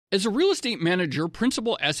As a real estate manager,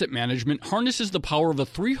 Principal Asset Management harnesses the power of a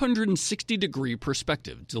 360-degree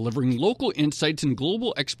perspective, delivering local insights and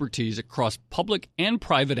global expertise across public and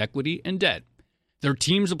private equity and debt. Their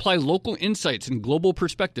teams apply local insights and global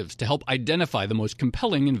perspectives to help identify the most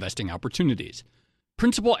compelling investing opportunities.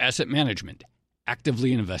 Principal Asset Management.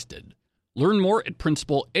 Actively invested. Learn more at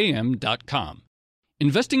principalam.com.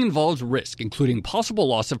 Investing involves risk, including possible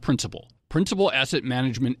loss of principal. Principal Asset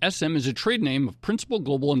Management SM is a trade name of Principal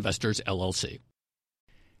Global Investors, LLC.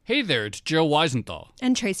 Hey there, it's Joe Weisenthal.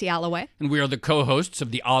 And Tracy Alloway. And we are the co-hosts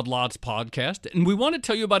of the Odd Lots podcast. And we want to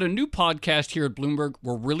tell you about a new podcast here at Bloomberg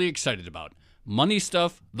we're really excited about. Money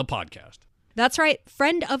Stuff, the podcast. That's right.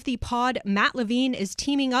 Friend of the pod, Matt Levine, is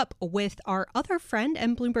teaming up with our other friend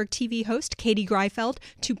and Bloomberg TV host, Katie Greifeld,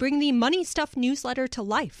 to bring the Money Stuff newsletter to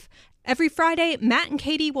life. Every Friday, Matt and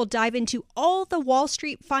Katie will dive into all the Wall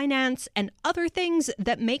Street finance and other things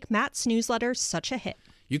that make Matt's newsletter such a hit.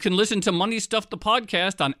 You can listen to Money Stuff, the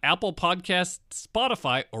podcast on Apple Podcasts,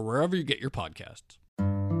 Spotify, or wherever you get your podcasts.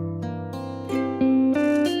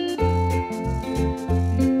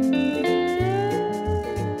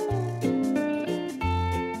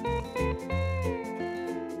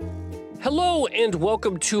 Hello and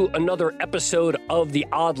welcome to another episode of the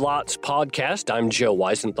Odd Lots podcast. I'm Joe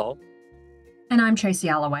Weisenthal. And I'm Tracy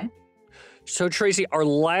Alloway. So, Tracy, our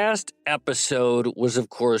last episode was, of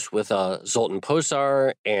course, with Zoltan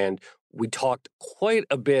Pozsar, and we talked quite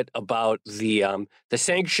a bit about the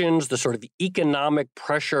sanctions, the sort of economic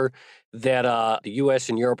pressure that the U.S.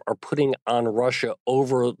 and Europe are putting on Russia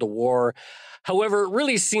over the war. However, it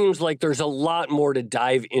really seems like there's a lot more to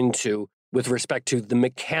dive into with respect to the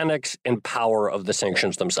mechanics and power of the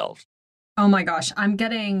sanctions themselves. Oh my gosh, I'm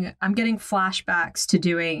getting flashbacks to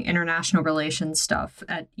doing international relations stuff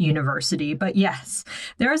at university. But yes,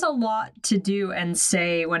 there's a lot to do and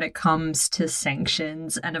say when it comes to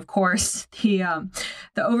sanctions. And of course, the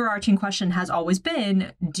overarching question has always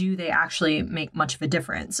been, do they actually make much of a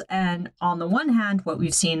difference? And on the one hand, what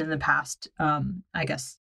we've seen in the past,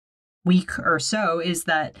 week or so is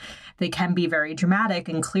that they can be very dramatic.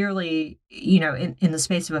 And clearly, in the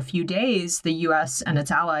space of a few days, the U.S. and its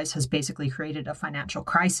allies has basically created a financial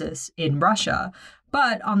crisis in Russia.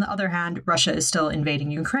 But on the other hand, Russia is still invading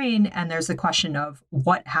Ukraine. And there's the question of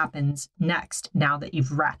what happens next now that you've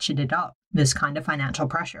ratcheted up this kind of financial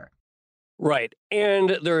pressure. Right.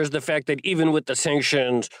 And there is the fact that even with the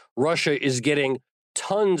sanctions, Russia is getting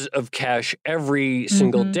tons of cash every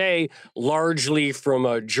single day, largely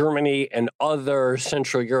from Germany and other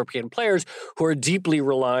Central European players who are deeply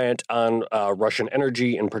reliant on Russian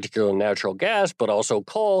energy, in particular natural gas, but also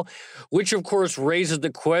coal, which of course raises the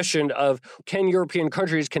question of can European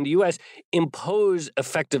countries, can the U.S. impose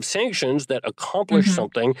effective sanctions that accomplish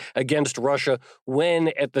something against Russia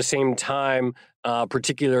when at the same time,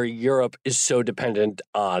 particularly Europe is so dependent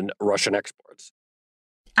on Russian exports?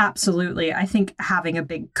 Absolutely. I think having a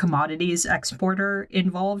big commodities exporter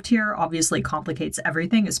involved here obviously complicates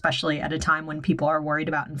everything, especially at a time when people are worried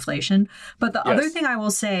about inflation. But the other thing I will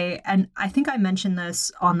say, and I think I mentioned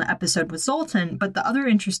this on the episode with Zoltan, but the other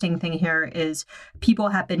interesting thing here is people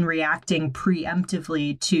have been reacting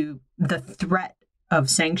preemptively to the threat of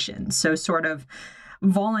sanctions. So sort of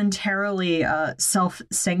voluntarily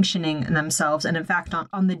self-sanctioning themselves. And in fact,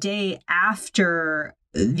 on the day after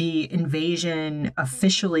the invasion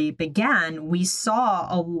officially began, we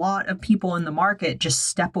saw a lot of people in the market just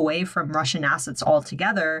step away from Russian assets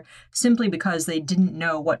altogether simply because they didn't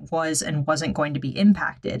know what was and wasn't going to be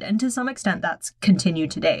impacted. And to some extent, that's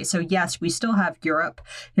continued today. So yes, we still have Europe,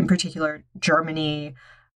 in particular Germany,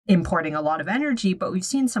 importing a lot of energy, but we've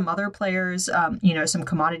seen some other players, some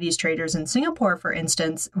commodities traders in Singapore, for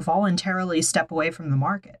instance, voluntarily step away from the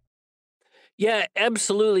market. Yeah,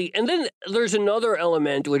 absolutely. And then there's another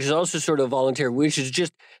element, which is also sort of voluntary, which is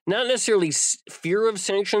just not necessarily fear of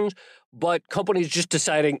sanctions, but companies just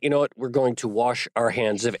deciding, you know what, we're going to wash our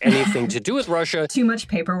hands of anything to do with Russia. Too much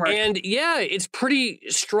paperwork. And yeah, it's pretty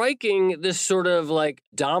striking, this sort of like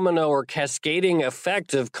domino or cascading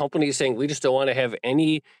effect of companies saying, we just don't want to have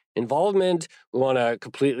any involvement. We want to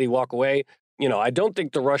completely walk away. I don't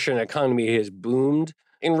think the Russian economy has boomed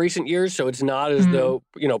in recent years. So it's not as though,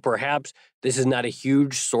 perhaps this is not a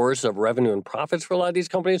huge source of revenue and profits for a lot of these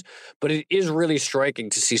companies, but it is really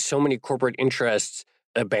striking to see so many corporate interests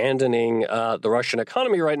abandoning the Russian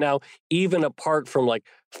economy right now, even apart from like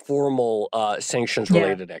formal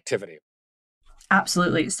sanctions-related activity.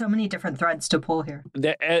 Absolutely. So many different threads to pull here.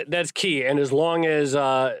 That's key. And as long as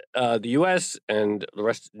the U.S. and the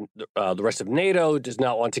rest of NATO does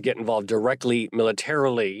not want to get involved directly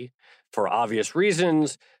militarily, for obvious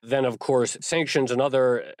reasons. Then, of course, sanctions and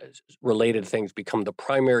other related things become the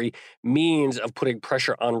primary means of putting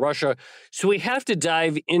pressure on Russia. So we have to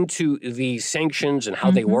dive into the sanctions and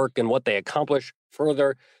how they work and what they accomplish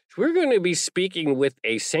further. So we're going to be speaking with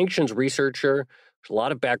a sanctions researcher. There's a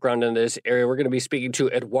lot of background in this area. We're going to be speaking to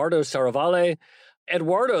Eduardo Sarravale.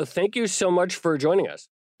 Eduardo, thank you so much for joining us.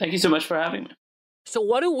 Thank you so much for having me. So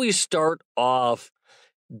why don't we start off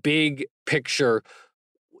big picture?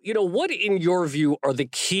 What in your view are the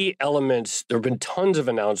key elements? There have been tons of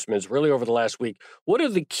announcements really over the last week. What are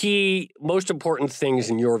the key, most important things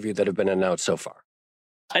in your view that have been announced so far?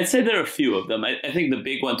 I'd say there are a few of them. I think the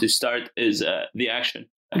big one to start is the action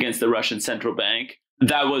against the Russian central bank.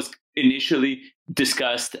 That was initially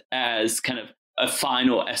discussed as kind of a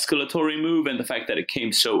final escalatory move, and the fact that it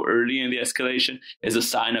came so early in the escalation is a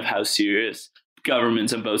sign of how serious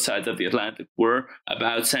governments on both sides of the Atlantic were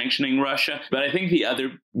about sanctioning Russia. But I think the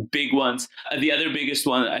other big ones, the other biggest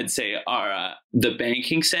one I'd say are the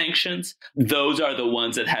banking sanctions. Those are the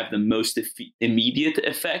ones that have the most immediate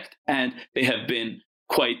effect, and they have been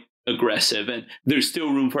quite aggressive. And there's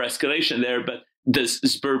still room for escalation there, but the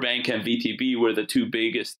Sberbank and VTB were the two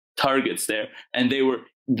biggest targets there. And they were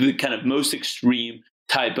the kind of most extreme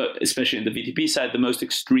type of, especially in the VTB side, the most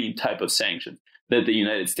extreme type of sanctions that the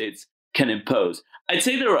United States can impose. I'd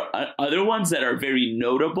say there are other ones that are very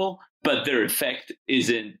notable, but their effect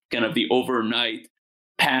isn't kind of the overnight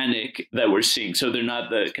panic that we're seeing. So they're not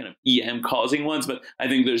the kind of EM causing ones, but I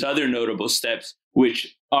think there's other notable steps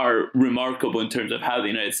which are remarkable in terms of how the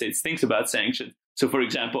United States thinks about sanctions. So for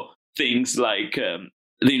example, things like the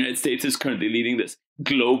United States is currently leading this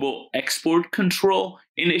global export control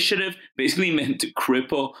initiative, basically meant to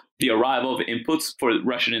cripple the arrival of inputs for the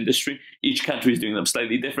Russian industry. Each country is doing them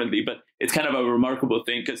slightly differently, but it's kind of a remarkable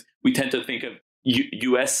thing because we tend to think of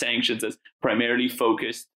U.S. sanctions as primarily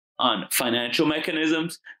focused on financial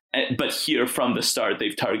mechanisms. But here from the start,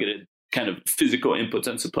 they've targeted kind of physical inputs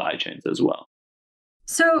and supply chains as well.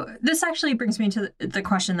 So this actually brings me to the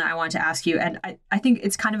question that I want to ask you. And I think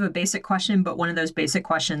it's kind of a basic question, but one of those basic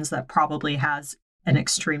questions that probably has an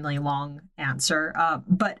extremely long answer.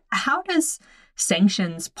 But how does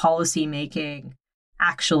sanctions policymaking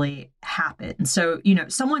actually happen? So,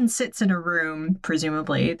 someone sits in a room,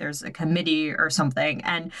 presumably there's a committee or something,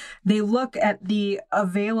 and they look at the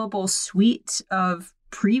available suite of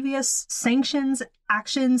previous sanctions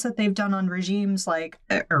actions that they've done on regimes like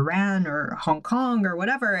Iran or Hong Kong or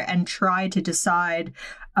whatever, and try to decide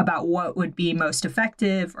about what would be most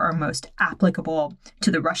effective or most applicable to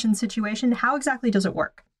the Russian situation. How exactly does it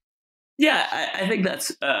work? Yeah, I think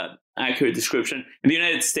that's an accurate description. In the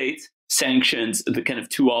United States, sanctions, the kind of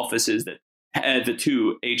two offices that the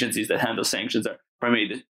two agencies that handle sanctions are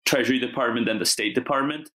primarily the Treasury Department and the State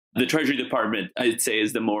Department. The Treasury Department, I'd say,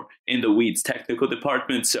 is the more in the weeds technical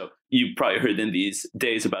department. So you probably heard in these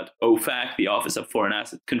days about OFAC, the Office of Foreign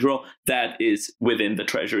Asset Control. That is within the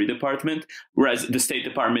Treasury Department, whereas the State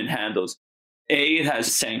Department handles it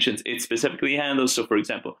has sanctions it specifically handles. So, for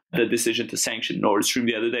example, the decision to sanction Nord Stream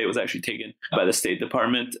the other day was actually taken by the State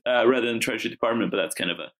Department rather than the Treasury Department, but that's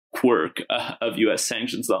kind of a quirk of U.S.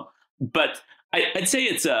 sanctions law. But I'd say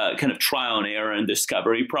it's a kind of trial and error and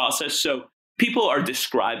discovery process. So people are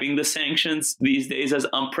describing the sanctions these days as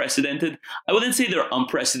unprecedented. I wouldn't say they're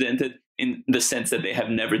unprecedented in the sense that they have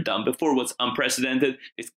never done before. What's unprecedented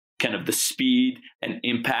is kind of the speed and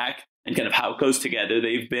impact and kind of how close together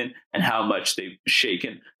they've been and how much they've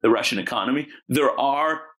shaken the Russian economy. There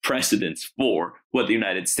are precedents for what the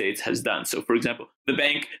United States has done. So, for example,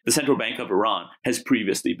 the Central Bank of Iran has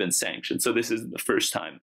previously been sanctioned. So this is the first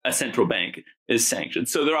time a central bank is sanctioned.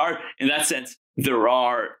 So in that sense,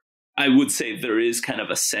 I would say there is kind of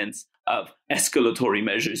a sense of escalatory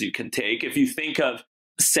measures you can take. If you think of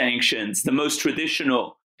sanctions, the most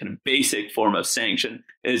traditional kind of basic form of sanction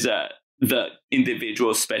is the individual,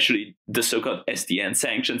 especially the so-called SDN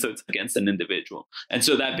sanction. So it's against an individual. And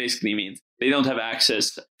so that basically means they don't have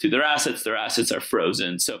access to their assets are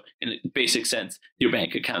frozen. So in a basic sense, your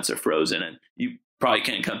bank accounts are frozen and you probably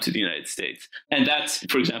can't come to the United States. And that's,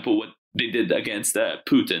 for example, what they did against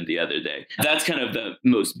Putin the other day. That's kind of the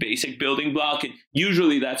most basic building block. And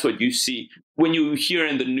usually that's what you see when you hear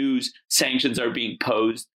in the news sanctions are being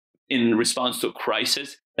posed in response to a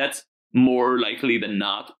crisis. That's more likely than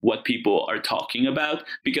not what people are talking about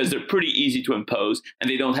because they're pretty easy to impose and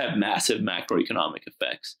they don't have massive macroeconomic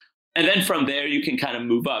effects. And then from there, you can kind of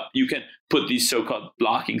move up. You can put these so-called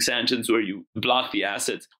blocking sanctions where you block the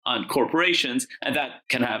assets on corporations, and that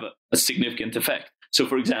can have a significant effect. So,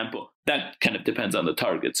 for example, that kind of depends on the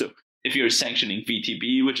target. So if you're sanctioning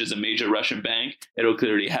VTB, which is a major Russian bank, it'll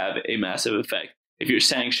clearly have a massive effect. if you're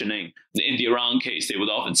sanctioning, in the Iran case, they would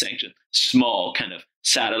often sanction small kind of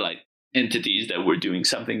satellite entities that were doing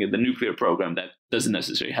something in the nuclear program that doesn't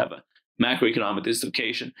necessarily have a macroeconomic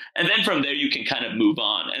dislocation. And then from there, you can kind of move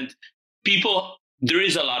on. And there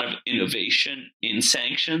is a lot of innovation in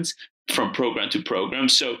sanctions from program to program.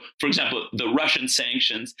 So, for example, the Russian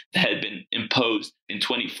sanctions that had been imposed in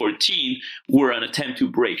 2014 were an attempt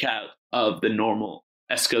to break out of the normal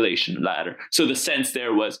escalation ladder. So the sense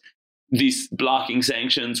there was these blocking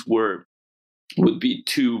sanctions would be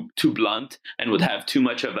too blunt and would have too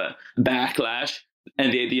much of a backlash.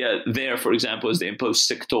 And the idea there, for example, is they impose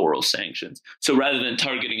sectoral sanctions. So rather than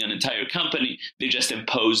targeting an entire company, they just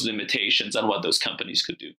impose limitations on what those companies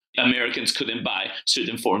could do. Americans couldn't buy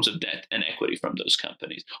certain forms of debt and equity from those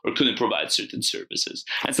companies, or couldn't provide certain services.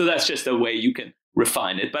 And so that's just a way you can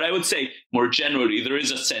refine it. But I would say more generally, there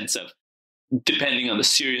is a sense of, depending on the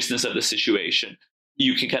seriousness of the situation,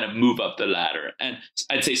 you can kind of move up the ladder. And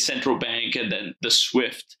I'd say central bank and then the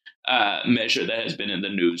SWIFT measure that has been in the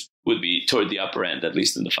news would be toward the upper end, at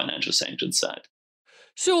least in the financial sanctions side.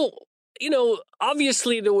 So,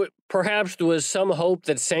 obviously perhaps there was some hope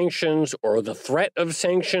that sanctions, or the threat of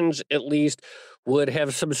sanctions at least, would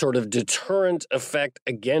have some sort of deterrent effect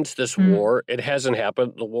against this war. It hasn't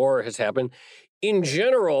happened. The war has happened. In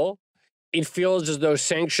general, it feels as though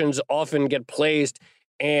sanctions often get placed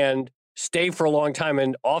and stay for a long time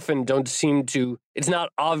and often don't seem to, it's not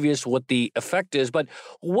obvious what the effect is. But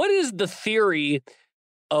what is the theory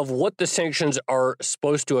of what the sanctions are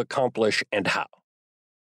supposed to accomplish and how?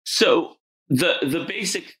 So the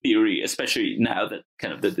basic theory, especially now that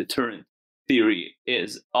kind of the deterrent theory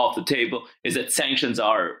is off the table, is that sanctions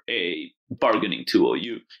are a bargaining tool.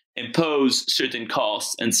 You impose certain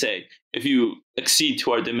costs and say, if you accede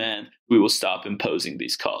to our demand, we will stop imposing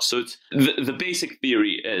these costs. So it's the basic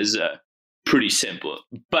theory is pretty simple,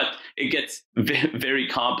 but it gets very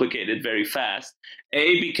complicated very fast.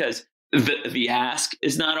 Because the ask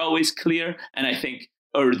is not always clear, and I think,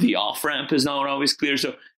 or the off-ramp is not always clear.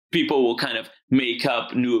 So people will kind of make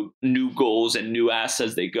up new goals and new asks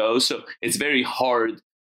as they go. So it's very hard,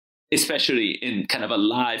 especially in kind of a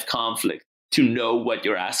live conflict, to know what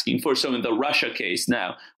you're asking for. So in the Russia case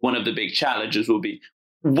now, one of the big challenges will be,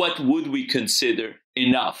 what would we consider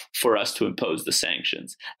enough for us to impose the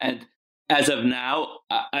sanctions? And as of now,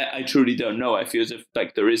 I truly don't know. I feel as if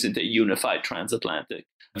there isn't a unified transatlantic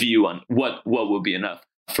view on what will be enough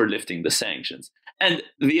for lifting the sanctions. And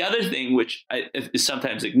the other thing, which is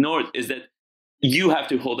sometimes ignored, is that you have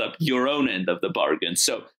to hold up your own end of the bargain.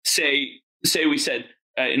 So say we said,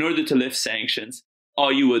 in order to lift sanctions,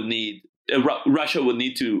 all you would need, Russia would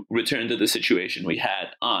need to return to the situation we had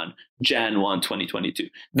on Jan 1, 2022.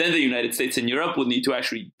 Then the United States and Europe would need to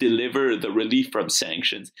actually deliver the relief from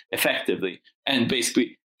sanctions effectively and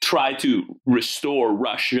basically try to restore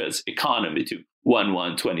Russia's economy to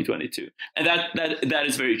 1/1/2022. And that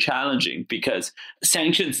is very challenging, because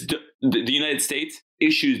sanctions, the United States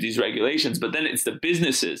issues these regulations, but then it's the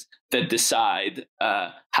businesses that decide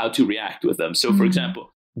how to react with them. So, for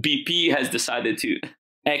example, BP has decided to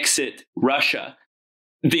exit Russia.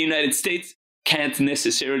 The United States can't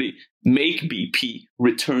necessarily make BP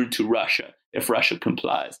return to Russia if Russia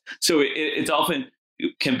complies. So it often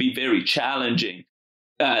can be very challenging.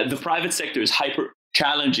 The private sector is hyper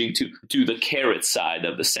challenging to do the carrot side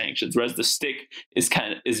of the sanctions, whereas the stick is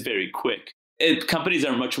very quick. Companies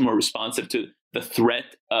are much more responsive to the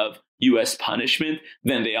threat of U.S. punishment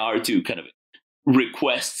than they are to kind of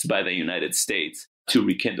requests by the United States to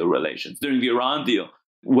rekindle relations. During the Iran deal,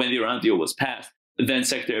 when the Iran deal was passed, then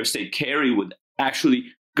Secretary of State Kerry would actually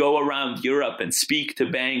go around Europe and speak to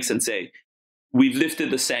banks and say, we've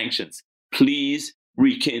lifted the sanctions. Please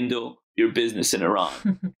rekindle your business in Iran.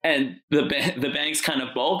 And the banks kind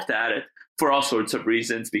of balked at it for all sorts of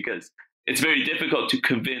reasons, because it's very difficult to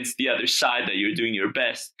convince the other side that you're doing your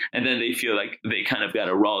best. And then they feel like they kind of got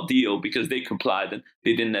a raw deal because they complied and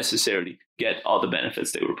they didn't necessarily get all the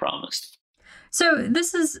benefits they were promised. So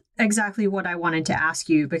this is exactly what I wanted to ask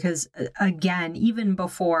you, because, again, even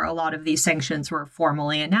before a lot of these sanctions were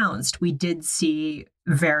formally announced, we did see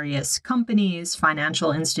various companies,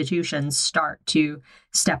 financial institutions start to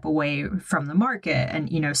step away from the market. And,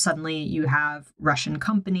 suddenly you have Russian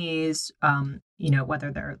companies, whether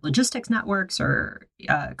they're logistics networks or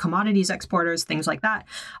commodities exporters, things like that,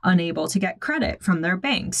 unable to get credit from their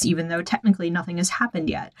banks, even though technically nothing has happened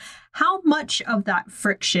yet. How much of that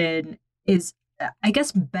friction is, I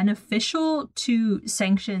guess, beneficial to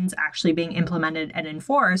sanctions actually being implemented and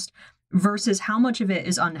enforced versus how much of it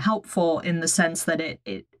is unhelpful in the sense that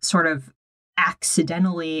it sort of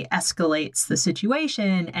accidentally escalates the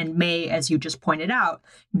situation and may, as you just pointed out,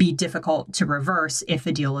 be difficult to reverse if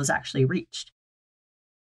a deal is actually reached.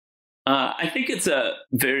 I think it's a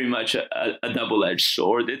very much a double-edged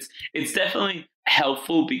sword. It's definitely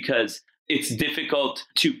helpful because it's difficult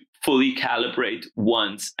to fully calibrate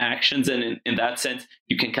one's actions, and in that sense,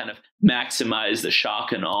 you can kind of maximize the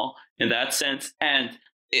shock and awe in that sense. And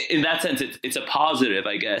in that sense, it's a positive,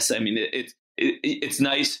 I guess. I mean, it's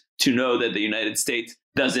nice to know that the United States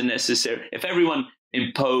doesn't necessarily, if everyone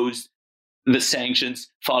imposed the sanctions,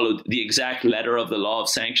 followed the exact letter of the law of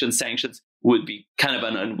sanctions would be kind of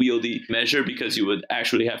an unwieldy measure because you would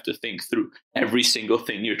actually have to think through every single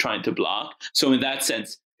thing you're trying to block. So in that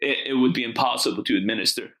sense, it would be impossible to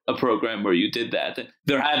administer a program where you did that. And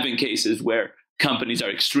there have been cases where companies are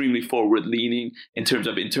extremely forward-leaning in terms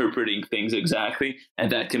of interpreting things exactly,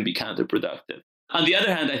 and that can be counterproductive. On the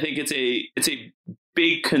other hand, I think it's a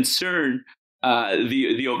big concern,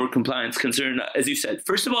 the overcompliance concern, as you said.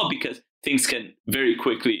 First of all, because things can very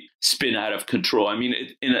quickly spin out of control. I mean,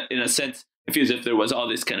 in a sense, it feels as if there was all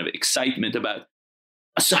this kind of excitement about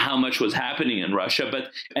how much was happening in Russia,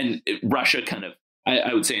 Russia kind of,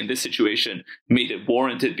 I would say in this situation, made it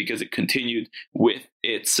warranted because it continued with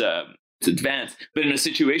its advance. But in a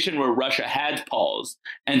situation where Russia had paused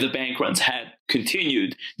and the bank runs had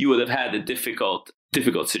continued, you would have had a difficult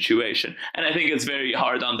situation. And I think it's very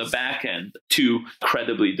hard on the back end to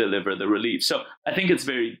credibly deliver the relief. So I think it's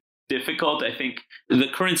very difficult. I think the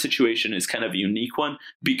current situation is kind of a unique one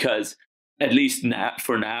because at least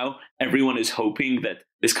for now, everyone is hoping that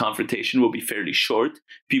this confrontation will be fairly short.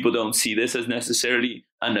 People don't see this as necessarily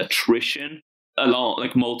an attrition along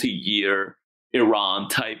like multi-year Iran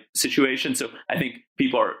type situation. So I think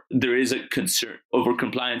there is a concern.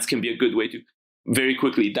 Overcompliance can be a good way to very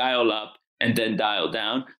quickly dial up and then dial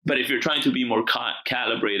down. But if you're trying to be more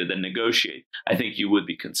calibrated and negotiate, I think you would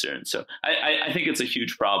be concerned. So I think it's a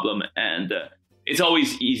huge problem. And it's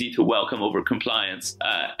always easy to welcome overcompliance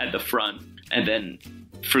at the front and then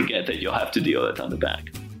forget that you'll have to deal with it on the back.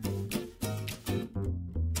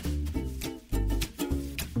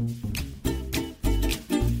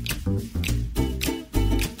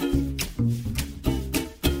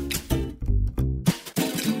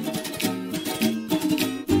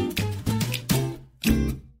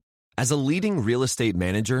 As a leading real estate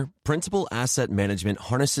manager, Principal Asset Management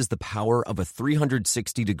harnesses the power of a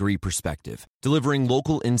 360-degree perspective, delivering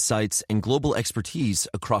local insights and global expertise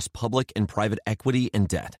across public and private equity and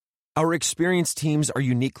debt. Our experienced teams are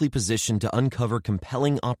uniquely positioned to uncover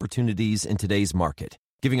compelling opportunities in today's market,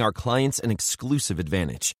 giving our clients an exclusive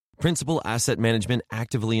advantage. Principal Asset Management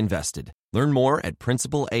actively invested. Learn more at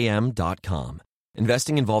principalam.com.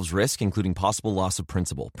 Investing involves risk, including possible loss of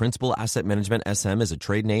principal. Principal Asset Management SM is a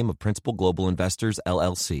trade name of Principal Global Investors,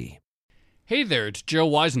 LLC. Hey there, it's Joe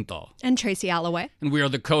Weisenthal. And Tracy Alloway. And we are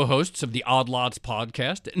the co-hosts of the Odd Lots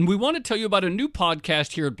podcast. And we want to tell you about a new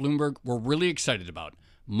podcast here at Bloomberg we're really excited about.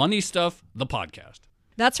 Money Stuff, the podcast.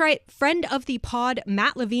 That's right. Friend of the pod,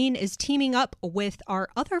 Matt Levine, is teaming up with our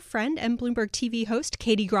other friend and Bloomberg TV host,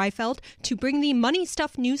 Katie Greifeld, to bring the Money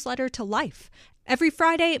Stuff newsletter to life. Every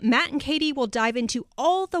Friday, Matt and Katie will dive into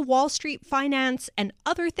all the Wall Street finance and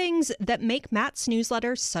other things that make Matt's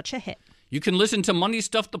newsletter such a hit. You can listen to Money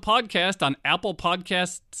Stuff, the podcast on Apple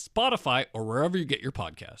Podcasts, Spotify, or wherever you get your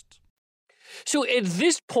podcasts. So at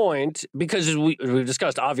this point, because as we've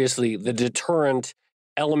discussed, obviously, the deterrent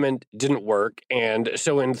element didn't work. And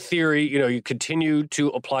so in theory, you continue to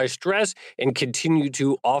apply stress and continue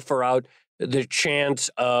to offer out the chance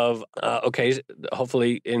of,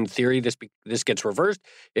 hopefully, in theory, this gets reversed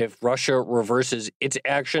if Russia reverses its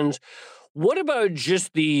actions. What about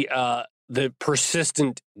just the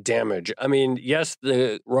persistent damage? I mean, yes,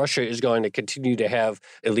 Russia is going to continue to have,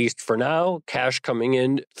 at least for now, cash coming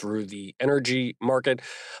in through the energy market.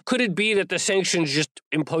 Could it be that the sanctions just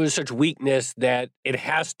impose such weakness that it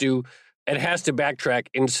has to backtrack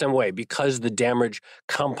in some way because the damage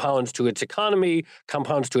compounds to its economy,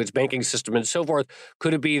 compounds to its banking system, and so forth?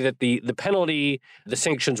 Could it be that the penalty, the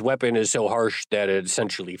sanctions weapon, is so harsh that it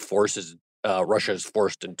essentially forces Russia is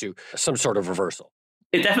forced into some sort of reversal?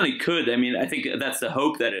 It definitely could. I mean, I think that's the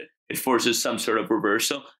hope, that it forces some sort of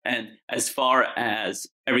reversal. And as far as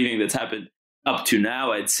everything that's happened up to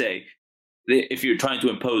now, I'd say if you're trying to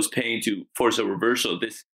impose pain to force a reversal,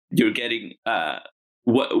 you're getting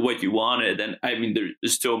what you wanted. And I mean,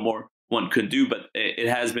 there's still more one could do, but it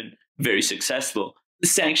has been very successful. The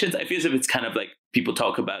sanctions, I feel as if it's kind of like people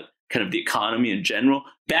talk about kind of the economy in general.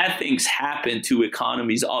 Bad things happen to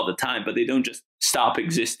economies all the time, but they don't just stop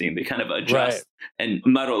existing. They kind of adjust and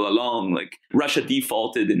muddle along. Like Russia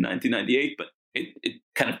defaulted in 1998, but it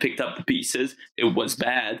kind of picked up the pieces. It was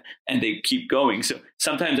bad, and they keep going. So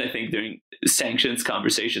sometimes I think during sanctions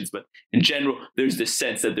conversations, but in general, there's this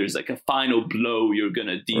sense that there's like a final blow you're going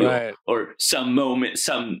to deal, right, or some moment,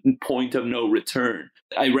 some point of no return.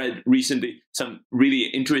 I read recently some really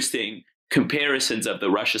interesting comparisons of the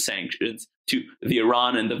Russia sanctions to the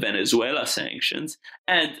Iran and the Venezuela sanctions.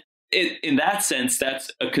 And in that sense,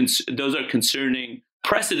 those are concerning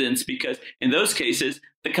precedents, because in those cases,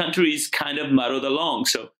 the countries kind of muddled along.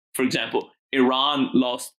 So, for example, Iran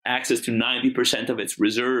lost access to 90% of its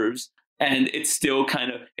reserves, and it still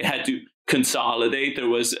it had to consolidate.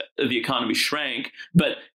 The economy shrank,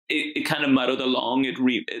 but it kind of muddled along.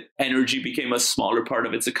 Energy became a smaller part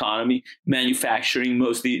of its economy. Manufacturing,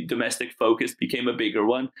 mostly domestic focused, became a bigger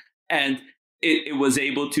one. And it was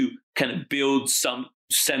able to kind of build some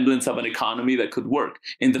semblance of an economy that could work.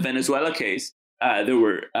 In the Venezuela case, there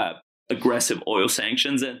were aggressive oil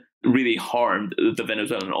sanctions and really harmed the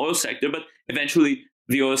Venezuelan oil sector. But eventually,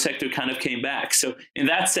 the oil sector kind of came back. So in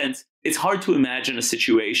that sense, it's hard to imagine a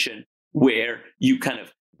situation where you kind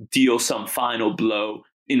of deal some final blow,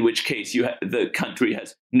 in which case the country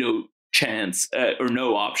has no chance or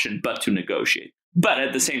no option but to negotiate. But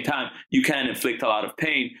at the same time, you can inflict a lot of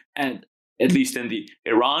pain. And at least in the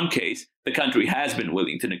Iran case, the country has been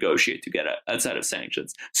willing to negotiate to get outside of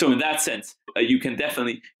sanctions. So in that sense, you can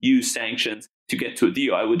definitely use sanctions to get to a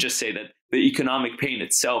deal. I would just say that the economic pain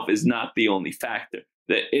itself is not the only factor.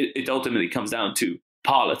 It ultimately comes down to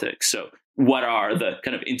politics. So what are the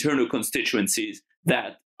kind of internal constituencies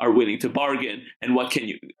that are willing to bargain, and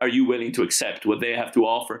are you willing to accept what they have to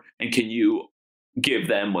offer, and can you give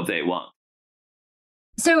them what they want?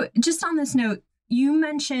 So just on this note, you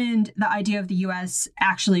mentioned the idea of the U.S.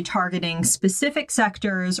 actually targeting specific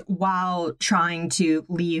sectors while trying to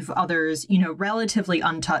leave others, relatively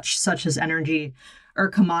untouched, such as energy or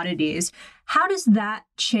commodities. How does that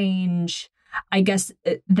change, I guess,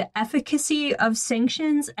 the efficacy of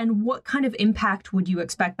sanctions, and what kind of impact would you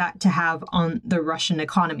expect that to have on the Russian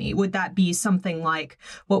economy? Would that be something like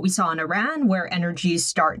what we saw in Iran, where energy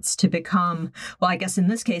starts to become, well, I guess in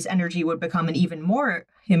this case, energy would become an even more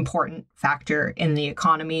important factor in the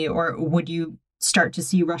economy? Or would you start to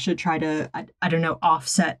see Russia try to, I don't know,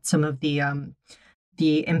 offset some of the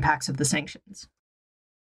impacts of the sanctions?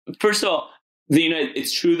 First of all,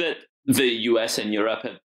 it's true that the U.S. and Europe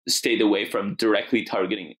have stayed away from directly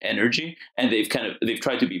targeting energy, and they've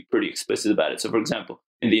tried to be pretty explicit about it. So, for example,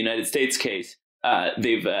 in the United States case,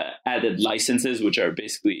 they've added licenses, which are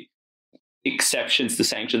basically exceptions to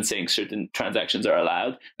sanctions, saying certain transactions are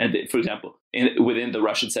allowed. And for example, within the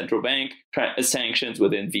Russian central bank sanctions,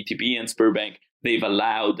 within VTB and Sberbank, they've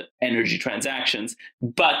allowed energy transactions.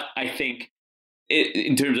 But I think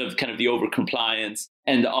in terms of kind of the overcompliance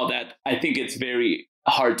and all that, I think it's very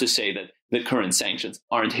hard to say that the current sanctions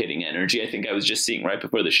aren't hitting energy. I think I was just seeing right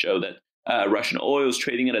before the show that Russian oil is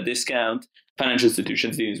trading at a discount. Financial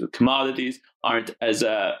institutions dealing with commodities aren't as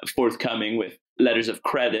forthcoming with letters of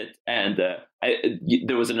credit. And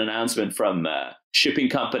there was an announcement from shipping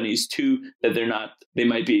companies too that they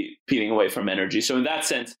might be peeling away from energy. So in that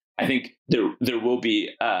sense, I think there will be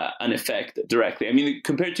an effect directly. I mean,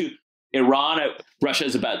 compared to Iran, Russia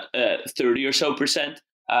is about 30 or so percent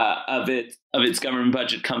of its government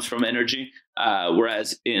budget comes from energy,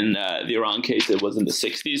 whereas in the Iran case, it was in the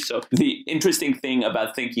 60s. So the interesting thing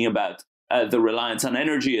about thinking about the reliance on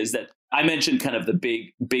energy is that I mentioned kind of the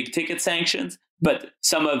big ticket sanctions, but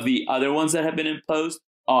some of the other ones that have been imposed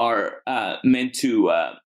are meant to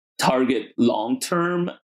target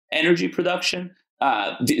long-term energy production.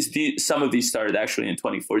 Some of these started actually in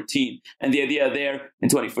 2014. And the idea there in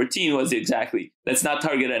 2014 was let's not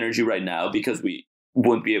target energy right now because we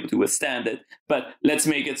won't be able to withstand it. But let's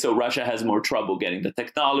make it so Russia has more trouble getting the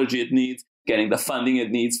technology it needs, getting the funding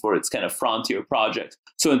it needs for its kind of frontier projects.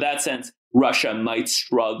 So in that sense, Russia might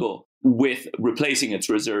struggle with replacing its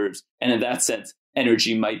reserves. And in that sense,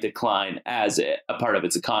 energy might decline as a part of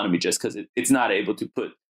its economy just because it's not able to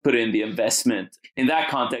put in the investment. In that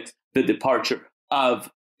context, the departure of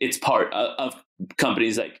its part of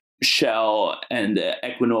companies like Shell and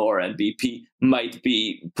Equinor and BP might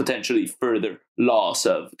be potentially further loss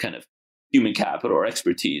of kind of human capital or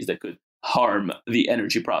expertise that could harm the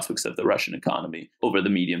energy prospects of the Russian economy over the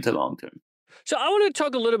medium to long term. So I want to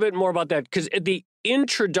talk a little bit more about that, because at the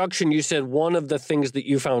introduction, you said one of the things that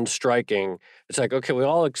you found striking, it's like, okay, we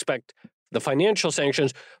all expect the financial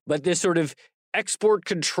sanctions, but this sort of export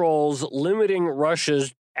controls limiting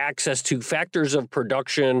Russia's access to factors of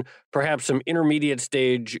production, perhaps some intermediate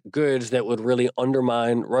stage goods that would really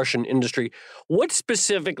undermine Russian industry. What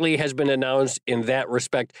specifically has been announced in that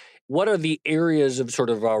respect? what are the areas of sort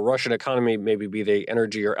of Russian economy, maybe be they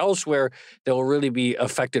energy or elsewhere, that will really be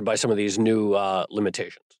affected by some of these new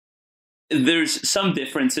limitations? There's some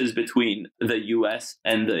differences between the US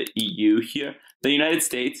and the EU here. The United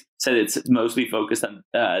States said it's mostly focused on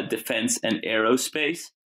defense and aerospace.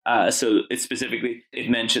 So it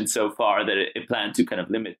mentioned so far that it planned to kind of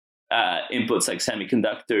limit inputs like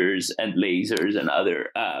semiconductors and lasers and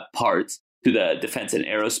other parts to the defense and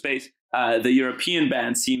aerospace. The European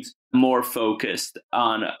ban seems more focused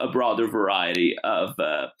on a broader variety of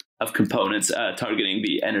components targeting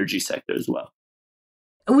the energy sector as well.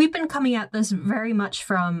 We've been coming at this very much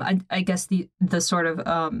from, I guess, the sort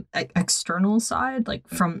of external side, like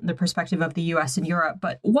from the perspective of the US and Europe.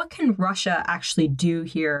 But what can Russia actually do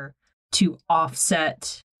here to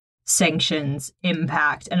offset sanctions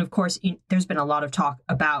impact? And of course, there's been a lot of talk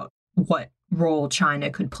about what role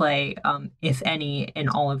China could play, if any, in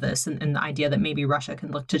all of this, and the idea that maybe Russia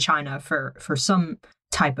can look to China for some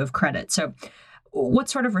type of credit. So what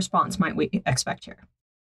sort of response might we expect here?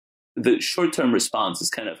 The short-term response is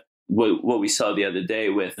kind of what we saw the other day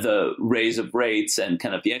with the raise of rates and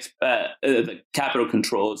kind of the capital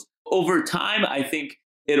controls. Over time, I think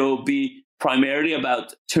it'll be primarily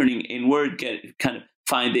about turning inward, kind of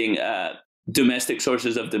finding domestic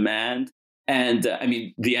sources of demand. And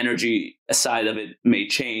the energy side of it may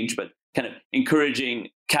change, but kind of encouraging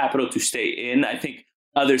capital to stay in. I think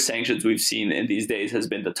other sanctions we've seen in these days has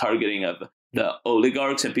been the targeting of the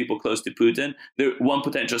oligarchs and people close to Putin. One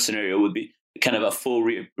potential scenario would be kind of a full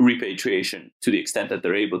repatriation, to the extent that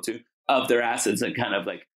they're able to, of their assets, and kind of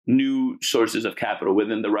like new sources of capital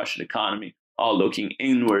within the Russian economy, all looking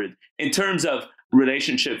inward. In terms of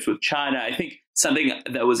relationships with China, I think something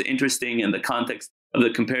that was interesting in the context of the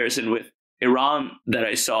comparison with Iran that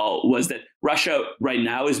I saw was that Russia right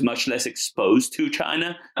now is much less exposed to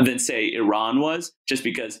China than, say, Iran was, just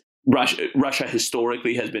because Russia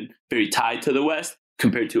historically has been very tied to the West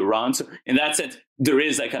compared to Iran. So in that sense, there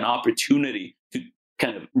is like an opportunity to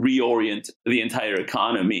kind of reorient the entire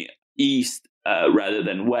economy east rather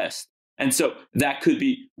than west. And so that could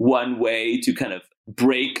be one way to kind of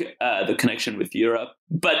break the connection with Europe.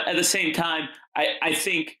 But at the same time, I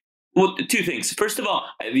think, well, two things. First of all,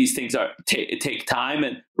 these things take time.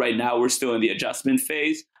 And right now we're still in the adjustment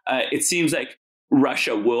phase. It seems like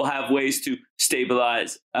Russia will have ways to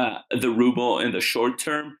stabilize the ruble in the short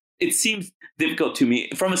term. It seems difficult to me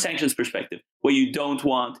from a sanctions perspective. What you don't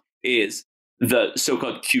want is the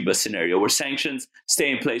so-called Cuba scenario, where sanctions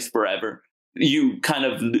stay in place forever. You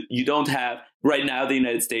don't have, right now the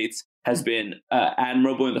United States has been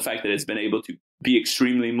admirable in the fact that it's been able to be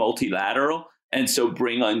extremely multilateral, and so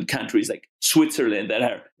bring on countries like Switzerland that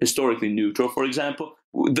are historically neutral, for example.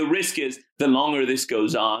 The risk is the longer this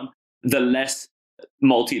goes on, the less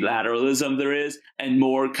multilateralism there is, and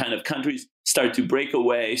more kind of countries start to break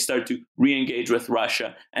away, start to re-engage with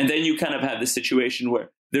Russia. And then you kind of have the situation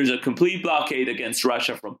where there's a complete blockade against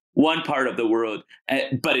Russia from one part of the world,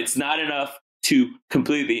 but it's not enough to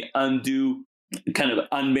completely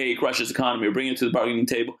unmake Russia's economy or bring it to the bargaining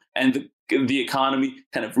table. And the economy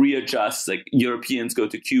kind of readjusts, like Europeans go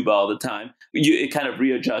to Cuba all the time. It kind of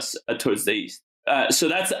readjusts towards the east. So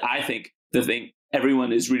that's, I think, the thing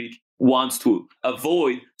everyone is really wants to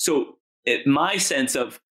avoid. So my sense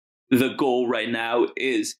of the goal right now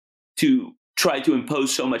is to try to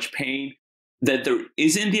impose so much pain that there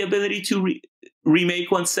isn't the ability to remake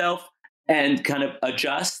oneself and kind of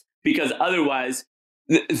adjust, because otherwise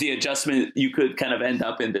the adjustment, you could kind of end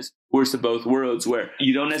up in this worst of both worlds where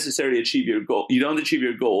you don't necessarily achieve your goal. You don't achieve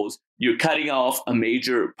your goals. You're cutting off a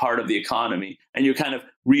major part of the economy, and you're kind of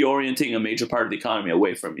reorienting a major part of the economy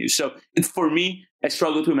away from you. So for me, I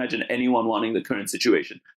struggle to imagine anyone wanting the current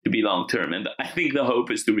situation to be long term. And I think the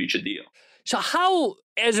hope is to reach a deal. So how,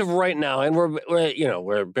 as of right now, and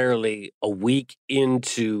we're barely a week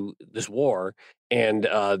into this war and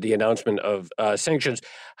the announcement of sanctions,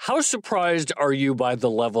 how surprised are you by the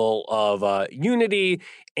level of unity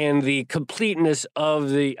and the completeness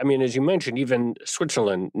of as you mentioned, even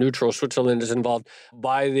neutral Switzerland is involved,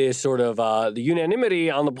 by this sort of the unanimity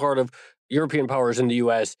on the part of European powers in the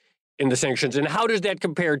U.S. in the sanctions, and how does that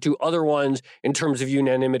compare to other ones in terms of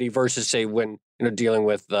unanimity versus, say, when dealing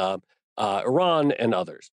with Iran and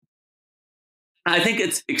others? I think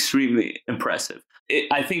it's extremely impressive.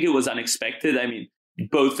 I think it was unexpected. I mean,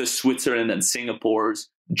 both the Switzerland and Singapore's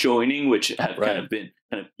joining, which have kind of been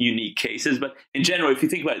kind of unique cases. But in general, if you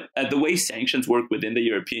think about it, the way sanctions work within the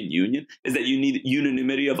European Union is that you need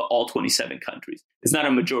unanimity of all 27 countries. It's not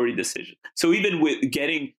a majority decision. So even with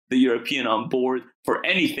getting the European on board for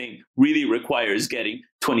anything really requires getting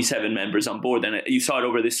 27 members on board. And you saw it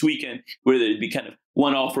over this weekend where there'd be kind of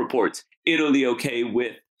one-off reports. Italy okay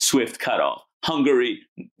with SWIFT cutoff. Hungary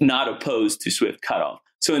not opposed to SWIFT cutoff.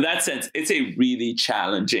 So in that sense, it's a really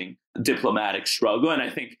challenging diplomatic struggle. And I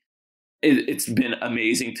think it's been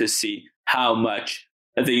amazing to see how much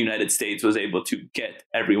the United States was able to get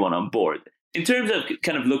everyone on board. In terms of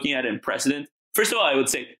kind of looking at it in precedent, first of all, I would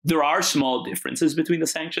say there are small differences between the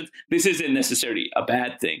sanctions. This isn't necessarily a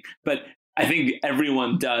bad thing, but I think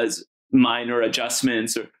everyone does minor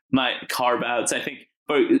adjustments or carve outs. I think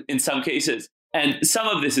in some cases, and some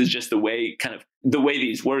of this is just the way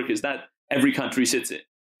these work is that every country sits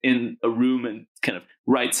in a room and kind of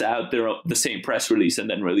writes out the same press release and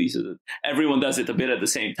then releases it. Everyone does it a bit at the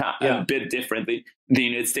same time, a bit differently. The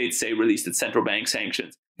United States, say, released its central bank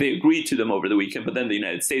sanctions. They agreed to them over the weekend, but then the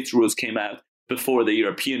United States rules came out before the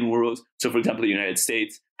European rules. So, for example, the United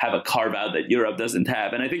States have a carve out that Europe doesn't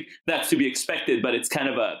have. And I think that's to be expected, but it's kind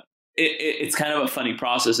of a funny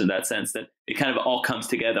process in that sense that it kind of all comes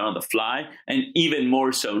together on the fly. And even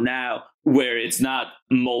more so now where it's not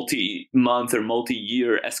multi-month or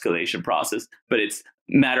multi-year escalation process, but it's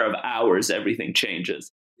matter of hours, everything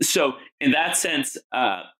changes. So in that sense,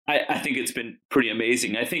 I think it's been pretty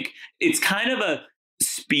amazing. I think it's kind of a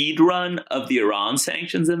speed run of the Iran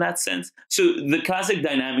sanctions in that sense. So the classic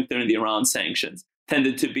dynamic during the Iran sanctions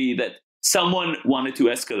tended to be that someone wanted to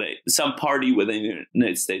escalate, some party within the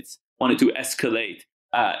United States wanted to escalate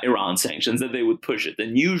Iran sanctions, that they would push it.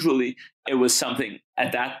 And usually it was something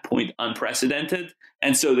at that point unprecedented.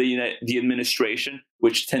 And so the administration,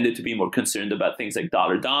 which tended to be more concerned about things like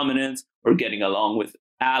dollar dominance or getting along with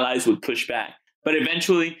allies, would push back. But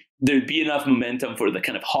eventually there'd be enough momentum for the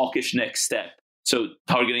kind of hawkish next step. So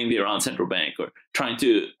targeting the Iran central bank or trying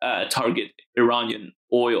to target Iranian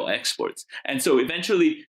oil exports. And so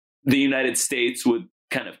eventually the United States would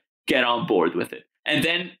kind of get on board with it. And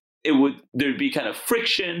then there'd be kind of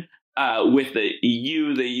friction with the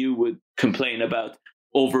EU. The EU would complain about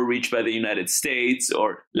overreach by the United States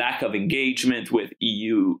or lack of engagement with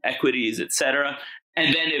EU equities, etc.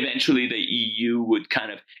 And then eventually the EU would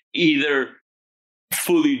kind of either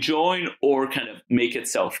fully join or kind of make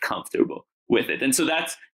itself comfortable with it. And so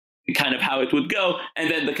that's kind of how it would go.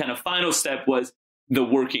 And then the kind of final step was the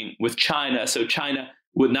working with China. So China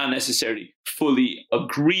would not necessarily fully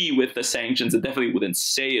agree with the sanctions. It definitely wouldn't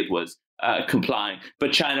say it was complying,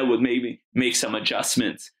 but China would maybe make some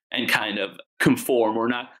adjustments and kind of conform or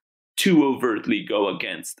not too overtly go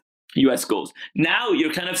against US goals. Now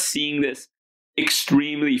you're kind of seeing this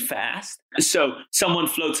extremely fast. So someone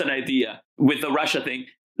floats an idea with the Russia thing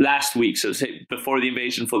last week. So say before the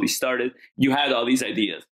invasion fully started, you had all these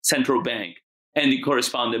ideas, central bank, ending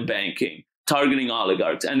correspondent banking, targeting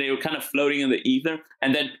oligarchs, and they were kind of floating in the ether.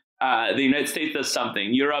 And then the United States does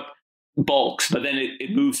something. Europe bulks, but then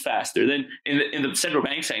it moves faster. Then in the central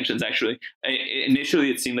bank sanctions, actually,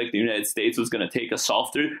 initially it seemed like the United States was going to take a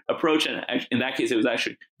softer approach. And in that case, it was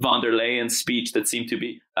actually von der Leyen's speech that seemed to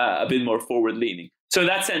be a bit more forward-leaning. So in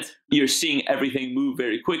that sense, you're seeing everything move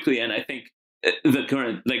very quickly. And I think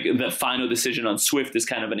the final decision on SWIFT is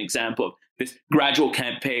kind of an example of this gradual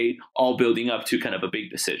campaign all building up to kind of a big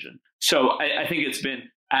decision. So I think it's been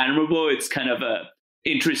admirable. It's kind of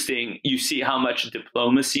interesting. You see how much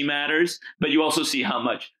diplomacy matters, but you also see how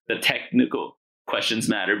much the technical questions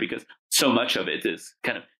matter, because so much of it is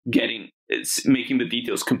kind of it's making the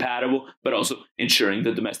details compatible, but also ensuring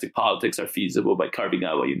the domestic politics are feasible by carving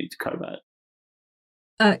out what you need to carve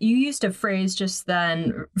out. You used a phrase just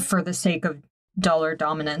then, for the sake of dollar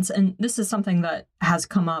dominance. And this is something that has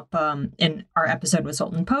come up in our episode with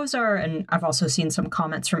Zoltan Pozsar, and I've also seen some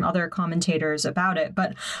comments from other commentators about it.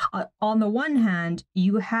 But on the one hand,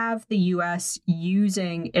 you have the U.S.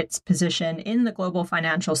 using its position in the global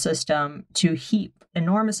financial system to heap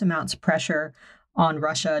enormous amounts of pressure on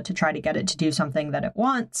Russia to try to get it to do something that it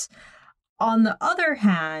wants. On the other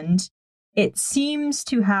hand, it seems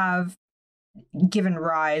to have given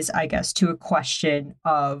rise, I guess, to a question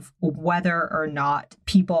of whether or not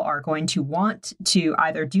people are going to want to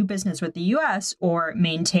either do business with the U.S. or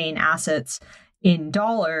maintain assets in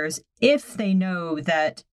dollars if they know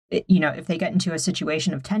that, if they get into a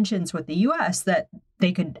situation of tensions with the U.S., that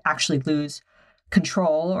they could actually lose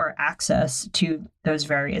control or access to those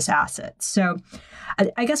various assets. So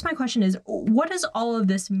I guess my question is, what does all of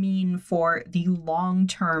this mean for the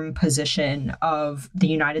long-term position of the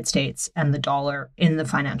United States and the dollar in the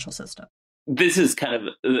financial system? this is kind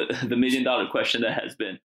of the million-dollar question that has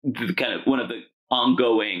been kind of one of the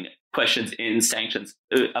ongoing questions in sanctions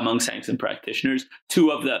among sanction practitioners.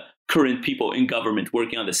 Two of the current people in government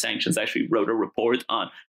working on the sanctions actually wrote a report on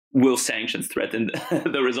will sanctions threaten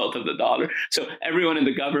the result of the dollar. So everyone in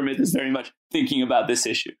the government is very much thinking about this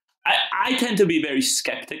issue. I tend to be very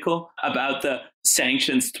skeptical about the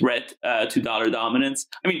sanctions threat to dollar dominance.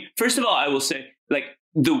 I mean, first of all, I will say, like,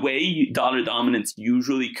 the way dollar dominance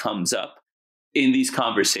usually comes up in these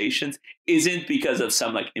conversations isn't because of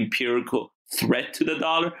some like empirical threat to the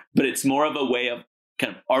dollar, but it's more of a way of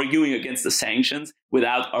kind of arguing against the sanctions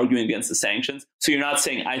without arguing against the sanctions. So you're not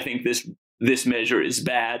saying, I think this measure is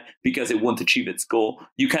bad because it won't achieve its goal.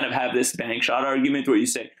 You kind of have this bank shot argument where you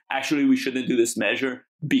say, actually, we shouldn't do this measure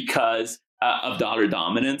because of dollar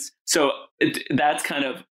dominance. So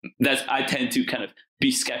I tend to kind of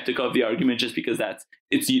be skeptical of the argument just because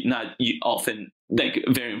it's not often like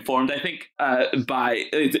very informed. I think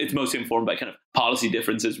it's mostly informed by kind of policy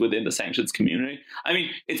differences within the sanctions community. I mean,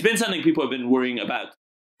 it's been something people have been worrying about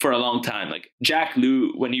for a long time. Like Jack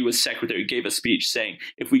Lew, when he was secretary, gave a speech saying,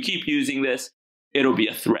 if we keep using this, it'll be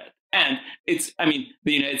a threat. And the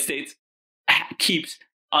United States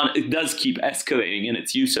it does keep escalating in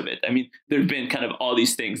its use of it. I mean, there have been kind of all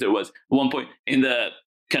these things. There was at one point in the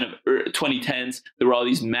kind of 2010s, there were all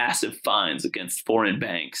these massive fines against foreign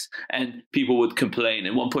banks, and people would complain.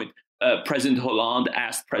 At one point, President Hollande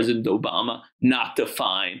asked President Obama not to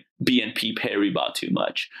fine BNP Paribas too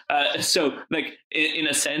much. So, like, in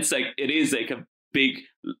a sense, like, it is like a big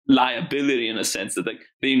liability in a sense that like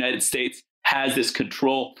the United States has this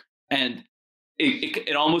control, and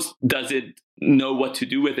it almost doesn't know what to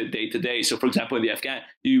do with it day to day. So, for example, in the Afghan,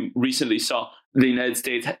 you recently saw the United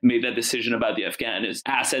States made that decision about the Afghan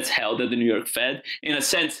assets held at the New York Fed. In a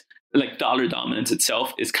sense, like, dollar dominance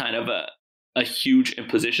itself is kind of a huge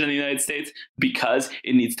imposition in the United States because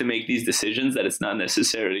it needs to make these decisions that it's not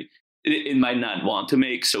necessarily, it might not want to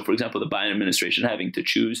make. So, for example, the Biden administration having to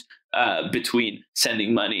choose between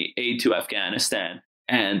sending aid to Afghanistan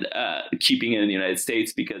and keeping it in the United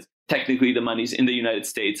States, because technically the money's in the United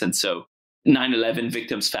States. And so 9/11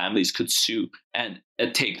 victims' families could sue and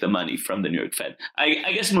take the money from the New York Fed.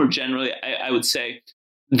 I guess more generally, I would say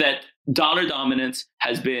that dollar dominance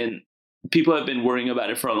people have been worrying about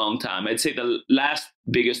it for a long time. I'd say the last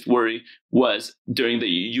biggest worry was during the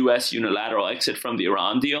U.S. unilateral exit from the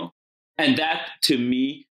Iran deal. And that, to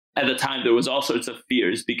me, at the time, there was all sorts of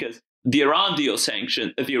fears because the Iran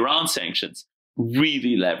sanctions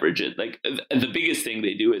really leverage it. Like, the biggest thing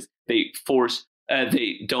they do is they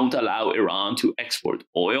don't allow Iran to export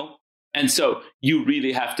oil. And so you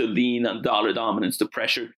really have to lean on dollar dominance to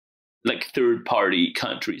pressure like third-party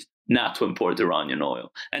countries not to import Iranian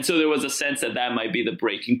oil. And so there was a sense that might be the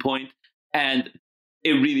breaking point. And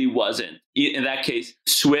it really wasn't. In that case,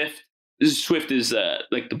 SWIFT is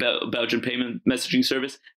like the Belgian payment messaging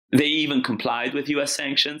service. They even complied with U.S.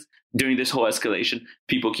 sanctions. During this whole escalation,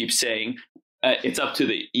 people keep saying it's up to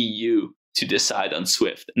the EU to decide on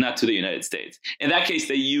SWIFT, not to the United States. In that case,